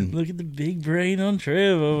 Look at the big brain on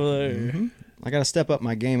Trev over there. Mm-hmm. I got to step up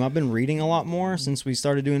my game. I've been reading a lot more since we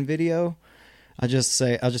started doing video. I just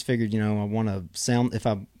figured, I want to sound, if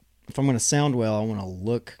I'm going to sound well, I want to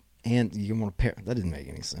look and you want to pair. That didn't make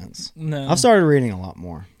any sense. No. I've started reading a lot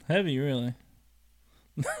more. Have you really?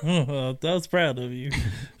 I was proud of you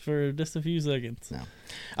for just a few seconds. No.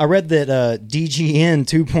 I read that DGN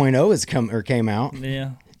 2.0 came out.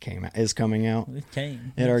 Yeah. Is coming out.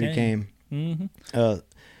 It already came. Mm-hmm.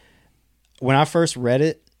 When I first read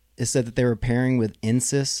it, it said that they were pairing with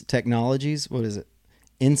INSYS Technologies. What is it?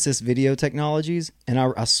 INSYS Video Technologies. And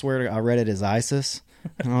I swear I read it as ISIS.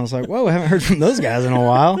 And I was like, whoa, I haven't heard from those guys in a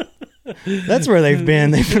while. That's where they've been.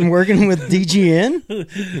 They've been working with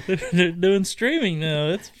DGN. They're doing streaming now.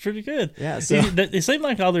 That's pretty good. Yeah, so it seemed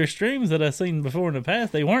like all their streams that I've seen before in the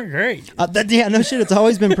past, they weren't great. No shit. It's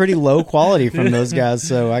always been pretty low quality from those guys.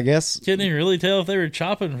 So I guess couldn't even really tell if they were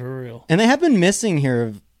chopping for real. And they have been missing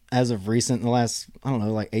here. as of recent, in the last, I don't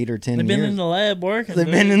know, like 8 or 10 They've years. been in the lab working. They've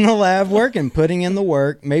been in the lab working, putting in the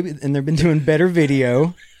work, maybe, and they've been doing better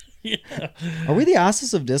video. Yeah. Are we the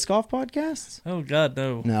ISIS of disc golf podcasts? Oh God,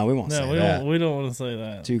 no. No, we won't No, say we that. don't. We don't want to say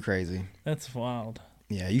that. Too crazy. That's wild.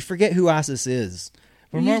 Yeah, you forget who ISIS is.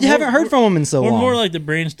 We're You more- haven't heard we're- from them in so We're long. more like the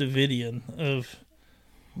Branch Davidian of,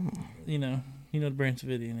 you know what Branch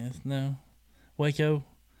Davidian is? No, Waco.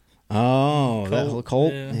 Oh, that whole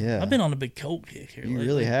cult? Yeah. Yeah. I've been on a big cult kick here. You lately.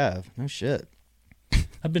 really have. No shit.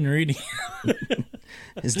 I've been reading.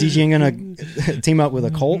 Is DJ going to team up with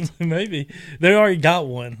a cult? Maybe they already got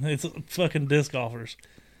one. It's fucking disc golfers.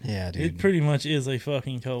 Yeah, It dude. pretty much is a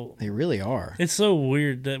fucking cult. They really are. It's so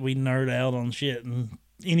weird that we nerd out on shit, and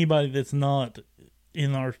anybody that's not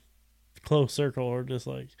in our close circle are just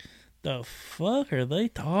like, the fuck are they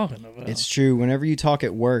talking about? It's true. Whenever you talk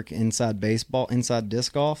at work inside baseball, inside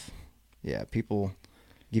disc golf, yeah, people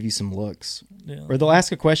give you some looks. Yeah. Or they'll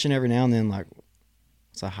ask a question every now and then, like,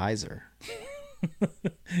 what's a hyzer?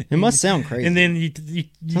 It must sound crazy. And then you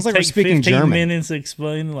Sounds like take we're speaking 15 German. minutes to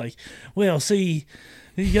explain, like, well, see,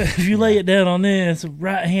 if you lay it down on this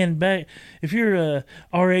right hand back, if you're a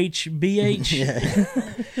RHBH,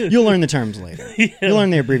 yeah. You'll learn the terms later. You'll learn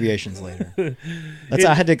the abbreviations later.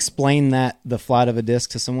 I had to explain the flight of a disc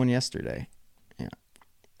to someone yesterday. Yeah.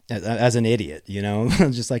 As an idiot, you know,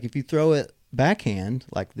 just like if you throw it backhand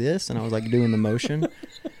like this, and I was like doing the motion,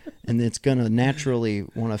 and it's going to naturally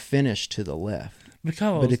want to finish to the left.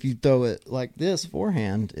 because But if you throw it like this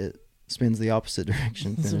forehand, it spins the opposite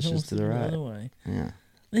direction, finishes to the right. other way. Yeah.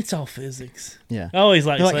 It's all physics. Yeah. I always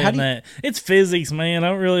like You're like, how saying do you- that. It's physics, man.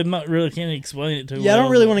 I'm not really can't explain it too well. Yeah, I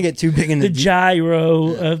don't really want to get too big into The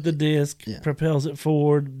gyro of the disc Yeah. propels it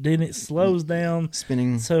forward, then it slows down,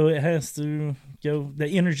 spinning. so it has to go. The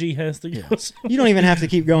energy has to go. You don't even have to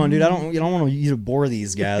keep going, dude. You don't want you to bore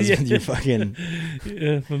these guys Yeah. with your fucking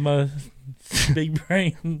Yeah, with my big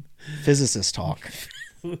brain. physicist talk.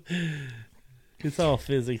 It's all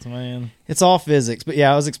physics, man. It's all physics, but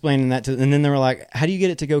yeah, I was explaining that to, and then they were like, "How do you get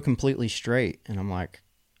it to go completely straight?" And I'm like,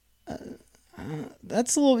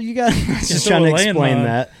 "That's a little. You got just throw trying to a explain landmine.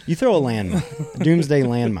 that. You throw a landmine, a doomsday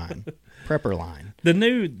landmine, prepper line. The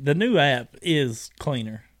new app is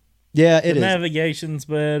cleaner. Yeah, it The is. navigation's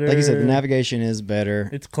better. Like you said, the navigation is better.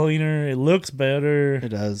 It's cleaner. It looks better. It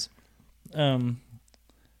does.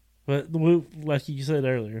 But like you said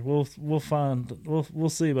earlier, we'll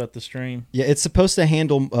see about the stream. Yeah, it's supposed to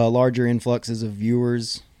handle larger influxes of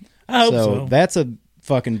viewers. I hope so. That's a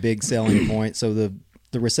fucking big selling point. So the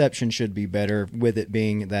reception should be better with it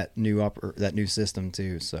being that new system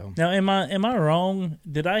too. So Now, am I wrong?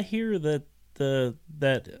 Did I hear that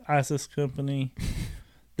that ISIS company?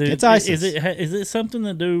 It's ISIS. Is it something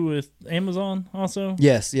to do with Amazon also?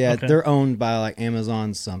 yes, yeah, Okay. they're owned by like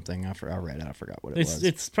Amazon something. I read it. I forgot what it was.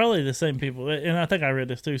 It's probably the same people, and I think I read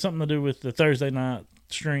this too. Something to do with the Thursday night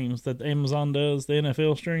streams that Amazon does, the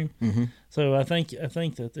NFL stream. Mm-hmm. So I think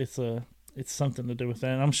that it's something to do with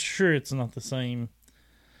that. I'm sure it's not the same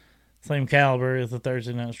caliber as the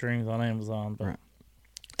Thursday night streams on Amazon, but Right.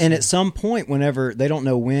 And at some point, whenever they don't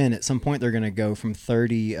know when, at some point they're going to go from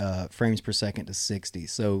 30 frames per second to 60.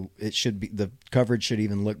 So it should be the coverage should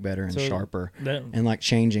even look better and So sharper, that, and like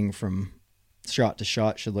changing from shot to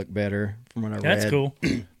shot should look better. From what I read, that's cool.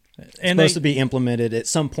 It's And supposed to be implemented at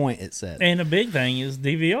some point. It said, and the big thing is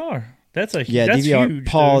DVR. That's yeah, that's DVR, huge.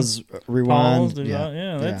 pause, rewind, Pause,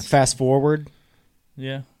 yeah, that's- fast forward.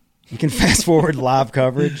 Yeah. You can fast forward live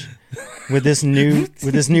coverage with this new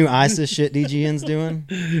ISIS shit DGN's doing.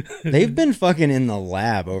 They've been fucking in the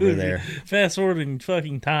lab over there. Fast forwarding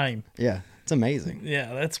fucking time. Yeah, it's amazing.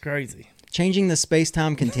 Yeah, that's crazy. Changing the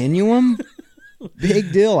space-time continuum?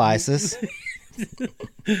 Big deal, ISIS.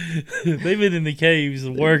 They've been in the caves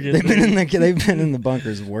working. They've been in the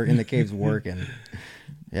bunkers in the caves working.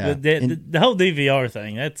 Yeah. The whole DVR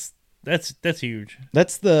thing, that's huge.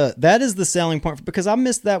 That is the selling point, because I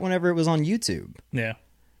missed that whenever it was on YouTube. Yeah.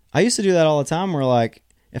 I used to do that all the time, where like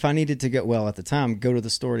if I needed to at the time go to the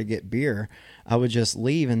store to get beer, I would just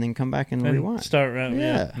leave and then come back and rewind. Start right.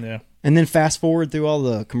 Yeah. Yeah. Yeah. And then fast forward through all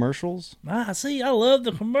the commercials. See, I love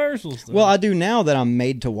the commercials. Though. Well, I do now that I'm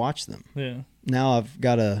made to watch them. Yeah. Now I've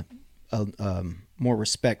got a more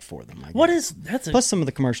respect for them. I guess. That's a Plus some of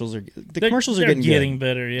the commercials are they're getting good.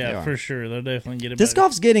 better. They Yeah, are. for sure. They're definitely getting Disc better.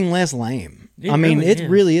 golf's getting less lame. It I mean, really it is.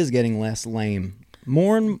 really is getting less lame.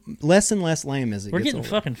 Less and less lame as it We're gets getting older.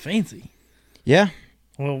 fucking fancy. Yeah.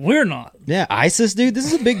 Well, we're not. Yeah, ISIS, dude, this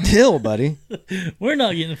is a big deal, buddy. We're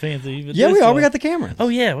not getting fancy. But Yeah, this we are. one- We got the cameras. Oh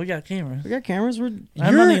yeah, we got cameras. We got cameras. I'm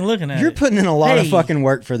not even looking at You're it. putting in a lot of Hey. fucking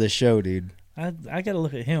work for this show, dude. I got to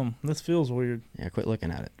look at him. This feels weird. Yeah, quit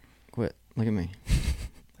looking at it. Quit. Look at me.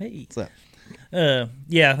 Hey. What's up?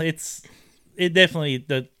 Yeah, it definitely,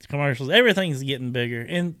 the commercials, everything's getting bigger.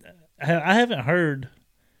 And I haven't heard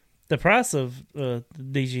the price of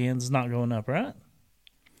DGN's not going up, right?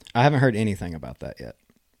 I haven't heard anything about that yet.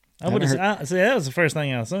 See, that was the first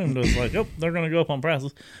thing I assumed was like, oh, they're going to go up on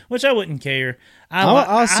prices, which I wouldn't care.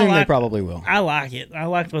 I assume they probably will. I like it. I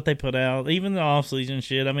liked what they put out, even the off-season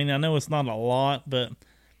shit. I mean, I know it's not a lot, but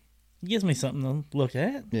it gives me something to look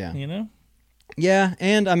at. Yeah. You know? Yeah,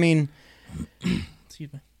 and I mean, excuse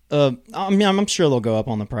me. I'm sure they'll go up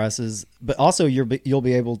on the prices, but also you'll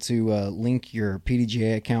be able to link your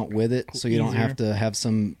PDGA account with it, so you don't have to have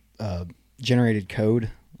some generated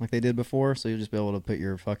code like they did before. So you'll just be able to put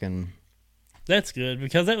your fucking. That's good,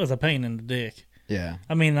 because that was a pain in the dick. Yeah.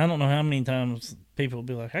 I mean, I don't know how many times people will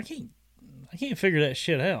be like, I can't figure that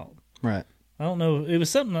shit out. Right. I don't know. It was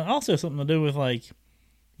something to do with like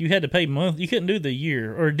you had to pay month. You couldn't do the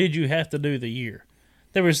year, or did you have to do the year?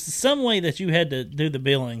 There was some way that you had to do the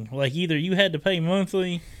billing. Like either you had to pay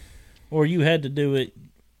monthly, or you had to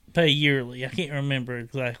pay yearly. I can't remember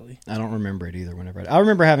exactly. I don't remember it either. I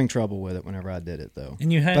remember having trouble with it whenever I did it though.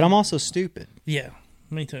 But I'm also stupid. Yeah,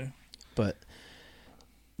 me too. But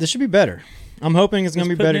this should be better. I'm hoping it's going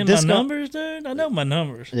to be better. My numbers, dude. I know my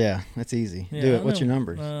numbers. Yeah, that's easy. Yeah, do it. What's your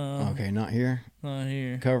numbers? Okay, not here. Not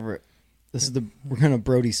here. Cover it. We're going to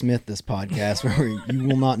Brody Smith this podcast where you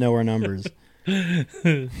will not know our numbers.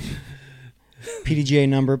 PDGA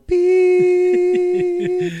number. Beep.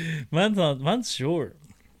 Mine's short.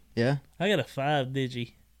 Yeah? I got a 5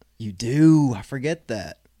 digi. You do. I forget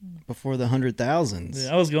that. Before the 100,000s.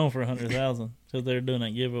 Yeah, I was going for 100,000 because they were doing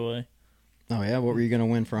that giveaway. Oh yeah, what were you going to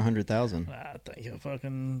win for 100,000? I think a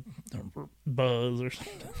fucking buzz or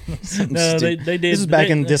something. No, they did. This was back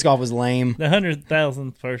in disc golf was lame. The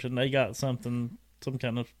 100,000th person, they got some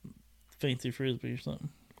kind of fancy frisbee or something.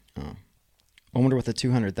 Oh, I wonder what the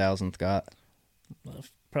 200,000th got.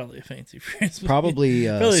 Probably a fancy frisbee. Probably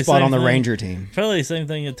a spot on the Ranger team. Probably the same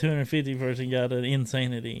thing. A 250 person got an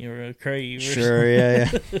Insanity or a Crave. Sure,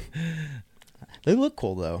 yeah. They look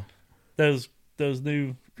cool though. Those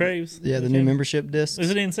new Craves. Yeah, the new membership discs. Is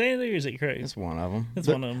it Insanity or is it Crave? It's one of them. It's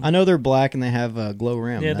one of them. I know they're black and they have a glow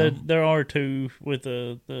rim. Yeah, there are two with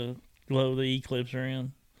the glow, the Eclipse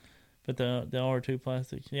rim, but the R2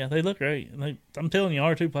 plastic. Yeah, they look great. And I'm telling you,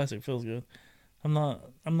 R2 plastic feels good. I'm not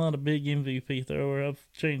a big MVP thrower. I've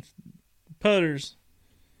changed putters,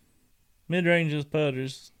 mid ranges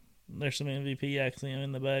putters. There's some MVP Axiom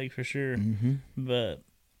in the bag for sure, but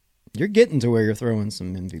you're getting to where you're throwing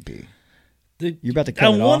some MVP. You're about to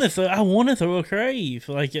cut it off. I want to throw a Crave.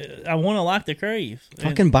 Like I want to like the Crave.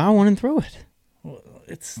 Fucking buy one and throw it. Well,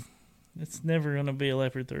 it's never gonna be a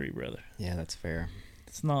Leopard 3, brother. Yeah, that's fair.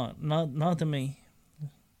 It's not to me.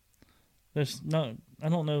 There's no. I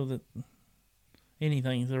don't know that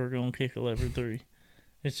anything's ever gonna kick a Leopard 3.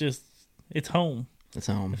 It's just it's home. It's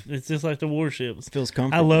home. It's just like the warships. It feels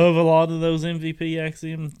comfortable. I love a lot of those MVP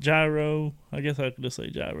Axiom Gyro. I guess I could just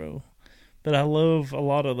say Gyro. But I love a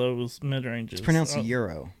lot of those mid-ranges. It's pronounced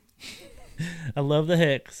Euro. I love the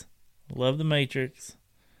Hex. I love the Matrix.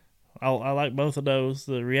 I like both of those.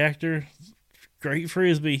 The Reactor, great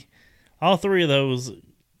Frisbee. All three of those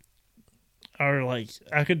are like,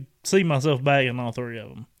 I could see myself bagging all three of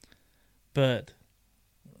them. But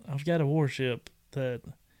I've got a warship that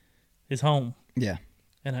is home. Yeah.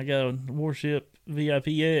 And I got a warship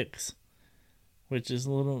VIPX, which is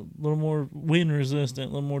a little more wind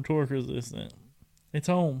resistant, a little more torque resistant. It's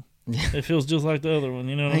home. Yeah. It feels just like the other one.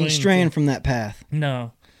 You know what I mean? Ain't straying from that path.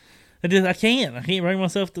 No. I can't bring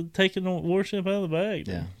myself to taking the warship out of the bag.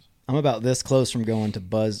 Yeah. I'm about this close from going to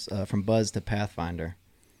Buzz, from Buzz to Pathfinder.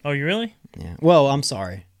 Oh, you really? Yeah. Well, I'm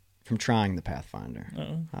sorry. From trying the Pathfinder.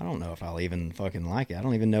 Uh-oh. I don't know if I'll even fucking like it. I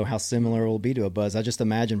don't even know how similar it will be to a Buzz. I just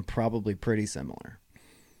imagine probably pretty similar.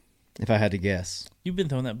 If I had to guess. You've been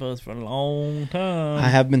throwing that Buzz for a long time. I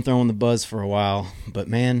have been throwing the Buzz for a while. But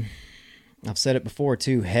man, I've said it before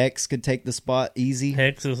too. Hex could take the spot easy.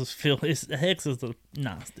 Hex is the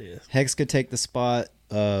nice disc. Hex could take the spot,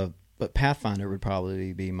 but Pathfinder would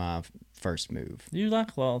probably be my first move. You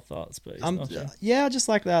like a lot of thought space, don't you? Yeah, I just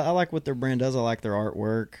like that. I like what their brand does. I like their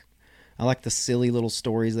artwork. I like the silly little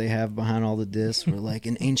stories they have behind all the discs. We're like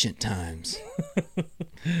in ancient times.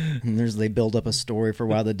 And they build up a story for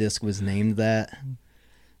why the disc was named that.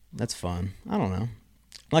 That's fun. I don't know.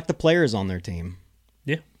 I like the players on their team.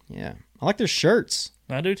 Yeah. Yeah. I like their shirts.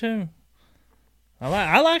 I do too.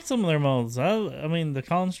 I like some of their molds. I mean the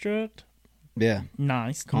Construct. Yeah.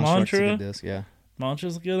 Nice. Construct's a good disc, yeah.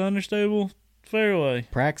 Mantra's a good understable fairway.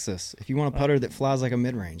 Praxis. If you want a putter that flies like a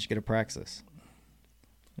mid-range, get a Praxis.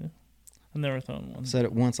 I've never thrown one. Said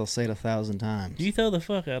it once, I'll say it 1,000 times. You throw the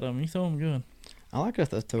fuck out of them. You throw them good. I like it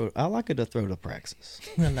to throw to Praxis.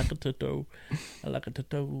 I like it to throw. I like it to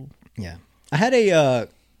throw. Yeah. I had a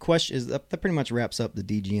question. That pretty much wraps up the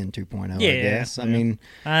DGN 2.0, I guess. I mean,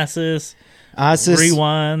 ISIS,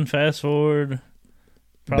 rewind, fast forward.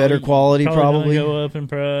 Better quality, probably. Go up in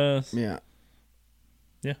price. Yeah.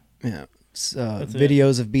 Yeah. Yeah.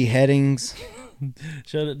 Videos of beheadings.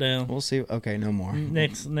 Shut it down. We'll see. Okay, no more.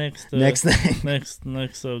 Next thing.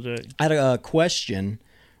 Next subject. I had a question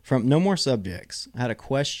from No More Subjects. I had a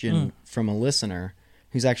question from a listener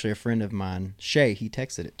who's actually a friend of mine, Shay. He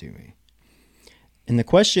texted it to me. And the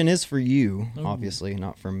question is for you, obviously,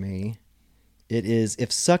 not for me. It is,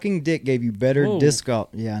 if sucking dick gave you better disc golf...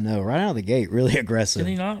 Yeah, I know. Right out of the gate. Really aggressive.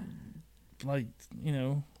 Did he not, I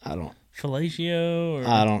don't... fellatio?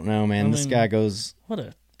 I don't know, man. This guy goes... What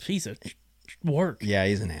a piece of work. Yeah,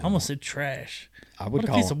 he's an animal. I almost said trash. What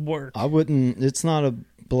a piece of work. I wouldn't... It's not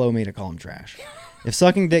below me to call him trash. If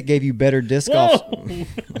sucking dick gave you better disc golf...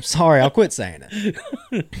 I'm sorry, I'll quit saying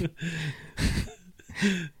it.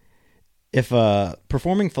 If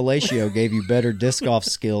performing fellatio gave you better disc golf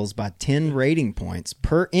skills by 10 rating points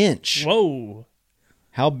per inch... Whoa.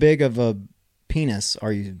 How big of a penis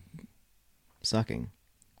are you sucking?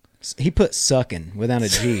 He put sucking without a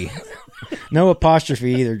G. No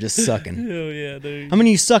apostrophe either, just sucking. Oh, yeah, dude. How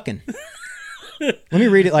many are you sucking? Let me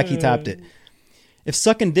read it like he typed it. If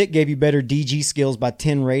sucking dick gave you better DG skills by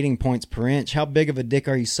 10 rating points per inch, how big of a dick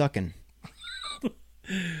are you sucking?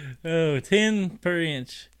 10 per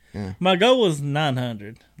inch. Yeah. My goal was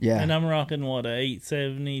 900. Yeah. And I'm rocking, a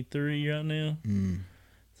 873 right now?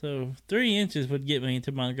 So 3 inches would get me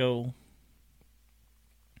to my goal.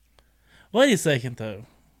 Wait a second, though.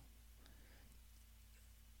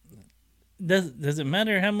 Does it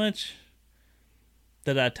matter how much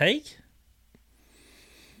that I take?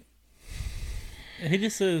 He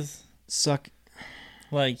just says... Suck.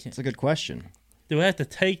 Like... It's a good question. Do I have to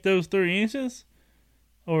take those 3 inches?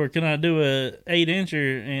 Or can I do a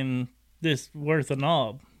 8-incher and this worth a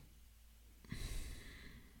knob?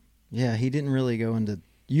 Yeah, he didn't really go into...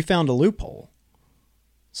 You found a loophole.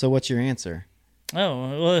 So what's your answer?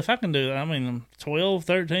 Oh, well, if I can do that, 12,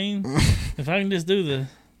 13. If I can just do the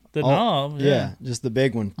knob. Yeah, just the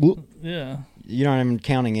big one. Yeah. You're not even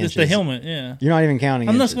counting inches. Just the helmet, yeah. You're not even counting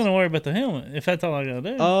I'm inches. not going to worry about the helmet, if that's all I got to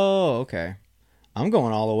do. Oh, okay. I'm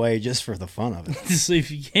going all the way just for the fun of it. Just see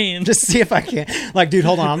if you can. Just see if I can. Like, dude,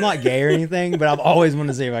 hold on. I'm not gay or anything, but I've always wanted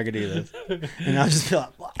to see if I could do this. And I'll just feel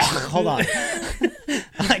like, hold on.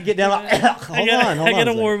 I get down, like, hold on. I got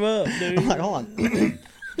to warm up, dude. I'm like, hold on.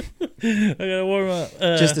 I got to warm up.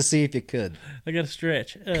 Just to see if you could. I got to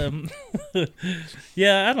stretch.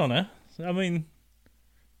 Yeah, I don't know.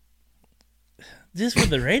 Just for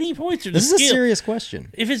the rating points or the skill? This is a serious question.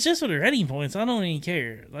 If it's just for the rating points, I don't even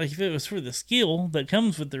care. Like, if it was for the skill that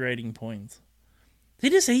comes with the rating points. He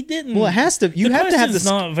didn't. Well, it has to. You have to have this.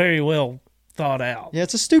 Not very well thought out. Yeah,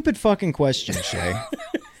 it's a stupid fucking question, Shay.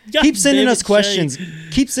 Keep sending us questions. Shay.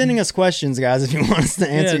 Keep sending us questions, guys, if you want us to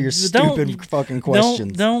answer your stupid fucking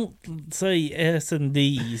questions. Don't say S and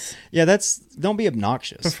D's. Yeah, don't be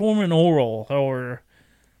obnoxious. Performing oral or,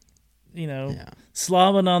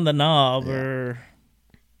 slobbing on the knob or...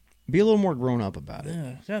 Be a little more grown up about it.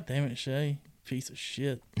 Yeah, God damn it, Shay. Piece of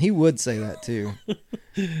shit. He would say that, too.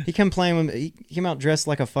 He came out dressed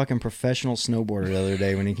like a fucking professional snowboarder the other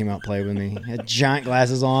day when he came out playing with me. He had giant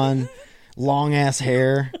glasses on, long-ass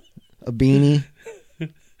hair, a beanie.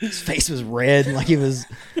 His face was red like he was...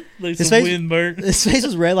 Like his face, windburn. His face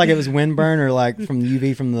was red like it was windburn or like from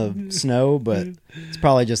UV from the snow, but it's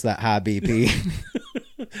probably just that high BP.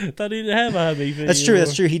 Thought he didn't have a high BP. That's true.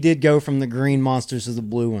 That's true. He did go from the green monsters to the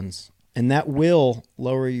blue ones, and that will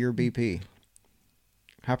lower your BP.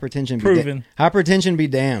 Hypertension. Proven. Hypertension be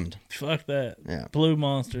damned. Fuck that. Yeah. Blue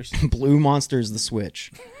monsters. Blue monsters. The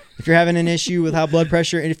switch. If you're having an issue with high blood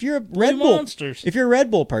pressure, and if you're a Red Bull, if you're a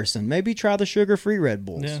Red Bull person, maybe try the sugar-free Red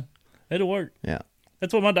Bulls. Yeah, it'll work. Yeah.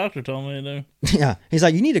 That's what my doctor told me to do. Yeah. He's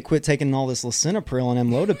like, you need to quit taking all this lisinopril and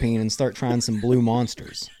amlodipine and start trying some blue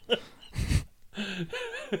monsters.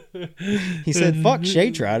 He said, fuck, Shay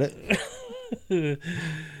tried it.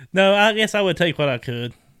 No, I guess I would take what I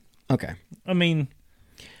could. Okay. I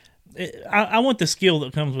want the skill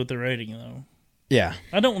that comes with the rating, though. Yeah.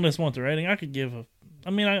 I don't just want the rating. I could give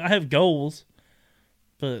I have goals,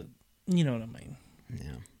 but you know what I mean.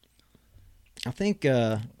 Yeah. I think...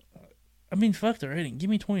 fuck the rating. Give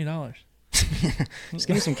me $20. Just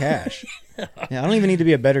give me some cash. Yeah, I don't even need to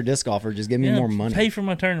be a better disc golfer. Just give me more money. Pay for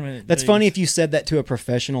my tournament. That's funny if you said that to a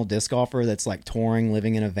professional disc golfer that's like touring,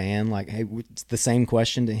 living in a van. Like, hey, it's the same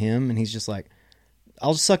question to him, and he's just like,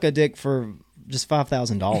 I'll suck a dick for just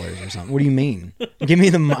 $5,000 or something. What do you mean? Give me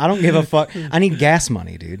the. I don't give a fuck. I need gas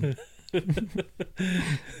money, dude.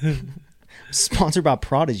 Sponsored by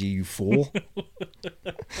Prodigy, you fool.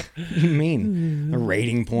 What do you mean? The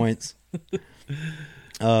rating points.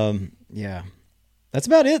 Yeah. That's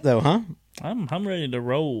about it, though, huh? I'm ready to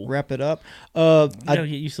roll. Wrap it up. I gotta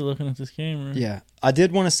get used to looking at this camera. Yeah. I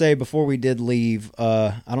did want to say before we did leave,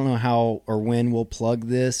 I don't know how or when we'll plug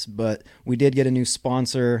this, but we did get a new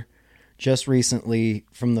sponsor just recently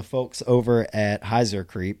from the folks over at Heiser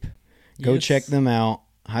Creep. Go check them out.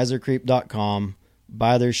 HeiserCreep.com.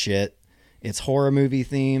 Buy their shit. It's horror movie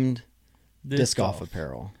themed disc golf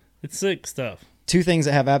apparel. It's sick stuff. Two things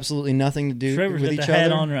that have absolutely nothing to do Trevor's with each got other. the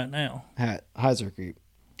hat on right now. Heiser Creep.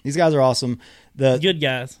 These guys are awesome. Good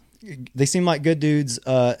guys. They seem like good dudes.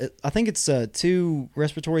 I think it's 2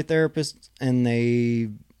 respiratory therapists, and they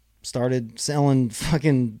started selling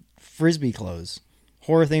fucking Frisbee clothes.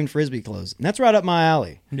 Horror themed Frisbee clothes. And that's right up my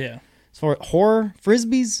alley. Yeah. As far as horror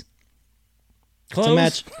Frisbees. Clothes? To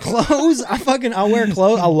match clothes. I wear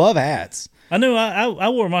clothes. I love hats. I knew I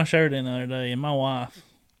wore my shirt in the other day, and my wife,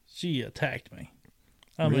 she attacked me.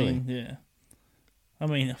 Really?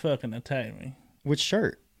 Fucking attacked me. Which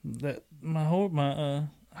shirt? That my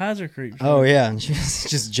Heiser Creep shirt. Oh yeah, and she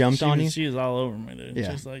just jumped on you. She was all over me, dude.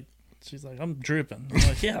 Yeah. She's like, I'm dripping. I'm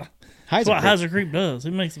like, yeah. That's Heiser what Creep. Heiser Creep does.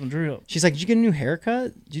 It makes them drip. She's like, did you get a new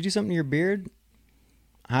haircut? Did you do something to your beard?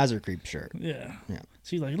 Heiser Creep shirt. Yeah. Yeah.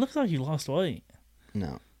 She's like, it looks like you lost weight.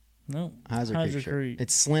 No. No. Heiser Creep shirt. Creep.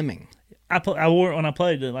 It's slimming. I wore it when I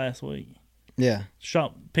played it last week. Yeah.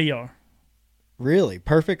 Shop PR. Really?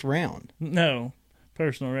 Perfect round. No.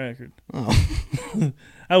 Personal record. Oh.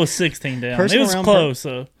 I was 16 down. Personal it was round close,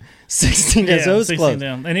 so 16 yeah, so it was 16 close.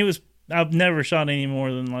 down. And it was I've never shot any more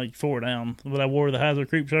than like 4 down. But I wore the Heiser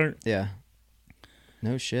Creep shirt. Yeah.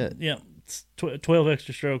 No shit. Yeah. It's 12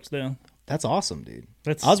 extra strokes down. That's awesome, dude.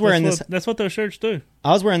 That's what those shirts do.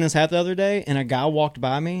 I was wearing this hat the other day, and a guy walked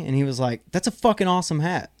by me, and he was like, that's a fucking awesome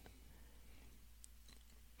hat.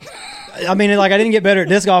 I mean, like, I didn't get better at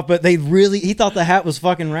disc golf, but he thought the hat was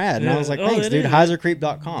fucking rad. And I was like, thanks, dude.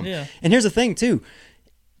 HeiserCreep.com. Yeah. And here's the thing, too.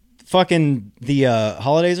 Fucking the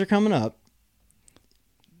holidays are coming up.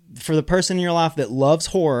 For the person in your life that loves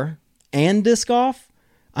horror and disc golf,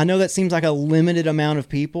 I know that seems like a limited amount of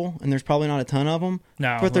people, and there's probably not a ton of them.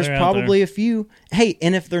 No, but there's probably a few. Hey,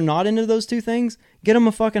 and if they're not into those two things, get them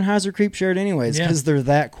a fucking Heiser Creep shirt anyways, because they're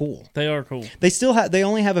that cool. They are cool. They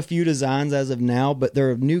only have a few designs as of now, but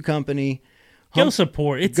they're a new company. Go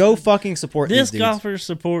support. Go fucking support these disc golfers.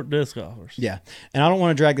 Support disc golfers. Yeah, and I don't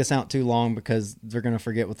want to drag this out too long because they're gonna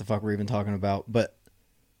forget what the fuck we're even talking about. But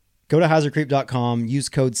go to HeiserCreep.com, use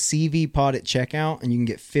code CVPod at checkout, and you can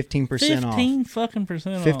get 15% off.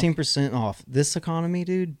 15% off. This economy,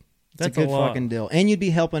 dude. That's a good fucking deal. And you'd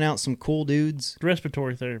be helping out some cool dudes.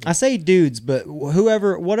 Respiratory therapy. I say dudes, but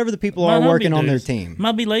whatever the people are working on their team.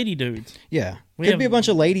 Might be lady dudes. Yeah. Could be a bunch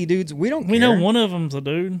of lady dudes. We don't care. We know one of them's a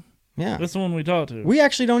dude. Yeah. That's the one we talked to. We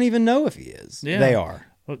actually don't even know if he is. Yeah. They are.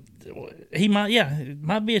 He might, it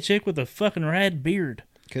might be a chick with a fucking rad beard.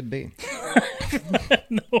 Could be.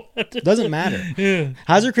 No, doesn't matter. Yeah.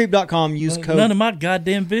 HeiserCreep.com, use code... None of my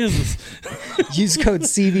goddamn business. Use code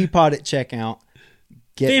CVPod at checkout.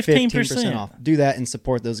 Get 15% off. Do that and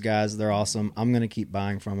support those guys. They're awesome. I'm going to keep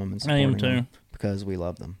buying from them and supporting them because we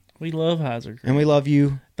love them. We love Heiser Creep. And we love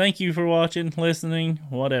you. Thank you for watching, listening,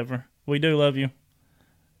 whatever. We do love you.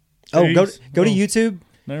 Oh, go to YouTube.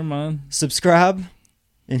 Never mind. Subscribe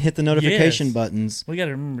and hit the notification buttons. We got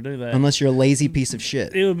to remember to do that. Unless you're a lazy piece of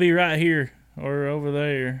shit. It would be right here or over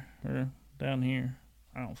there or down here.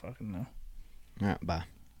 I don't fucking know. All right, bye.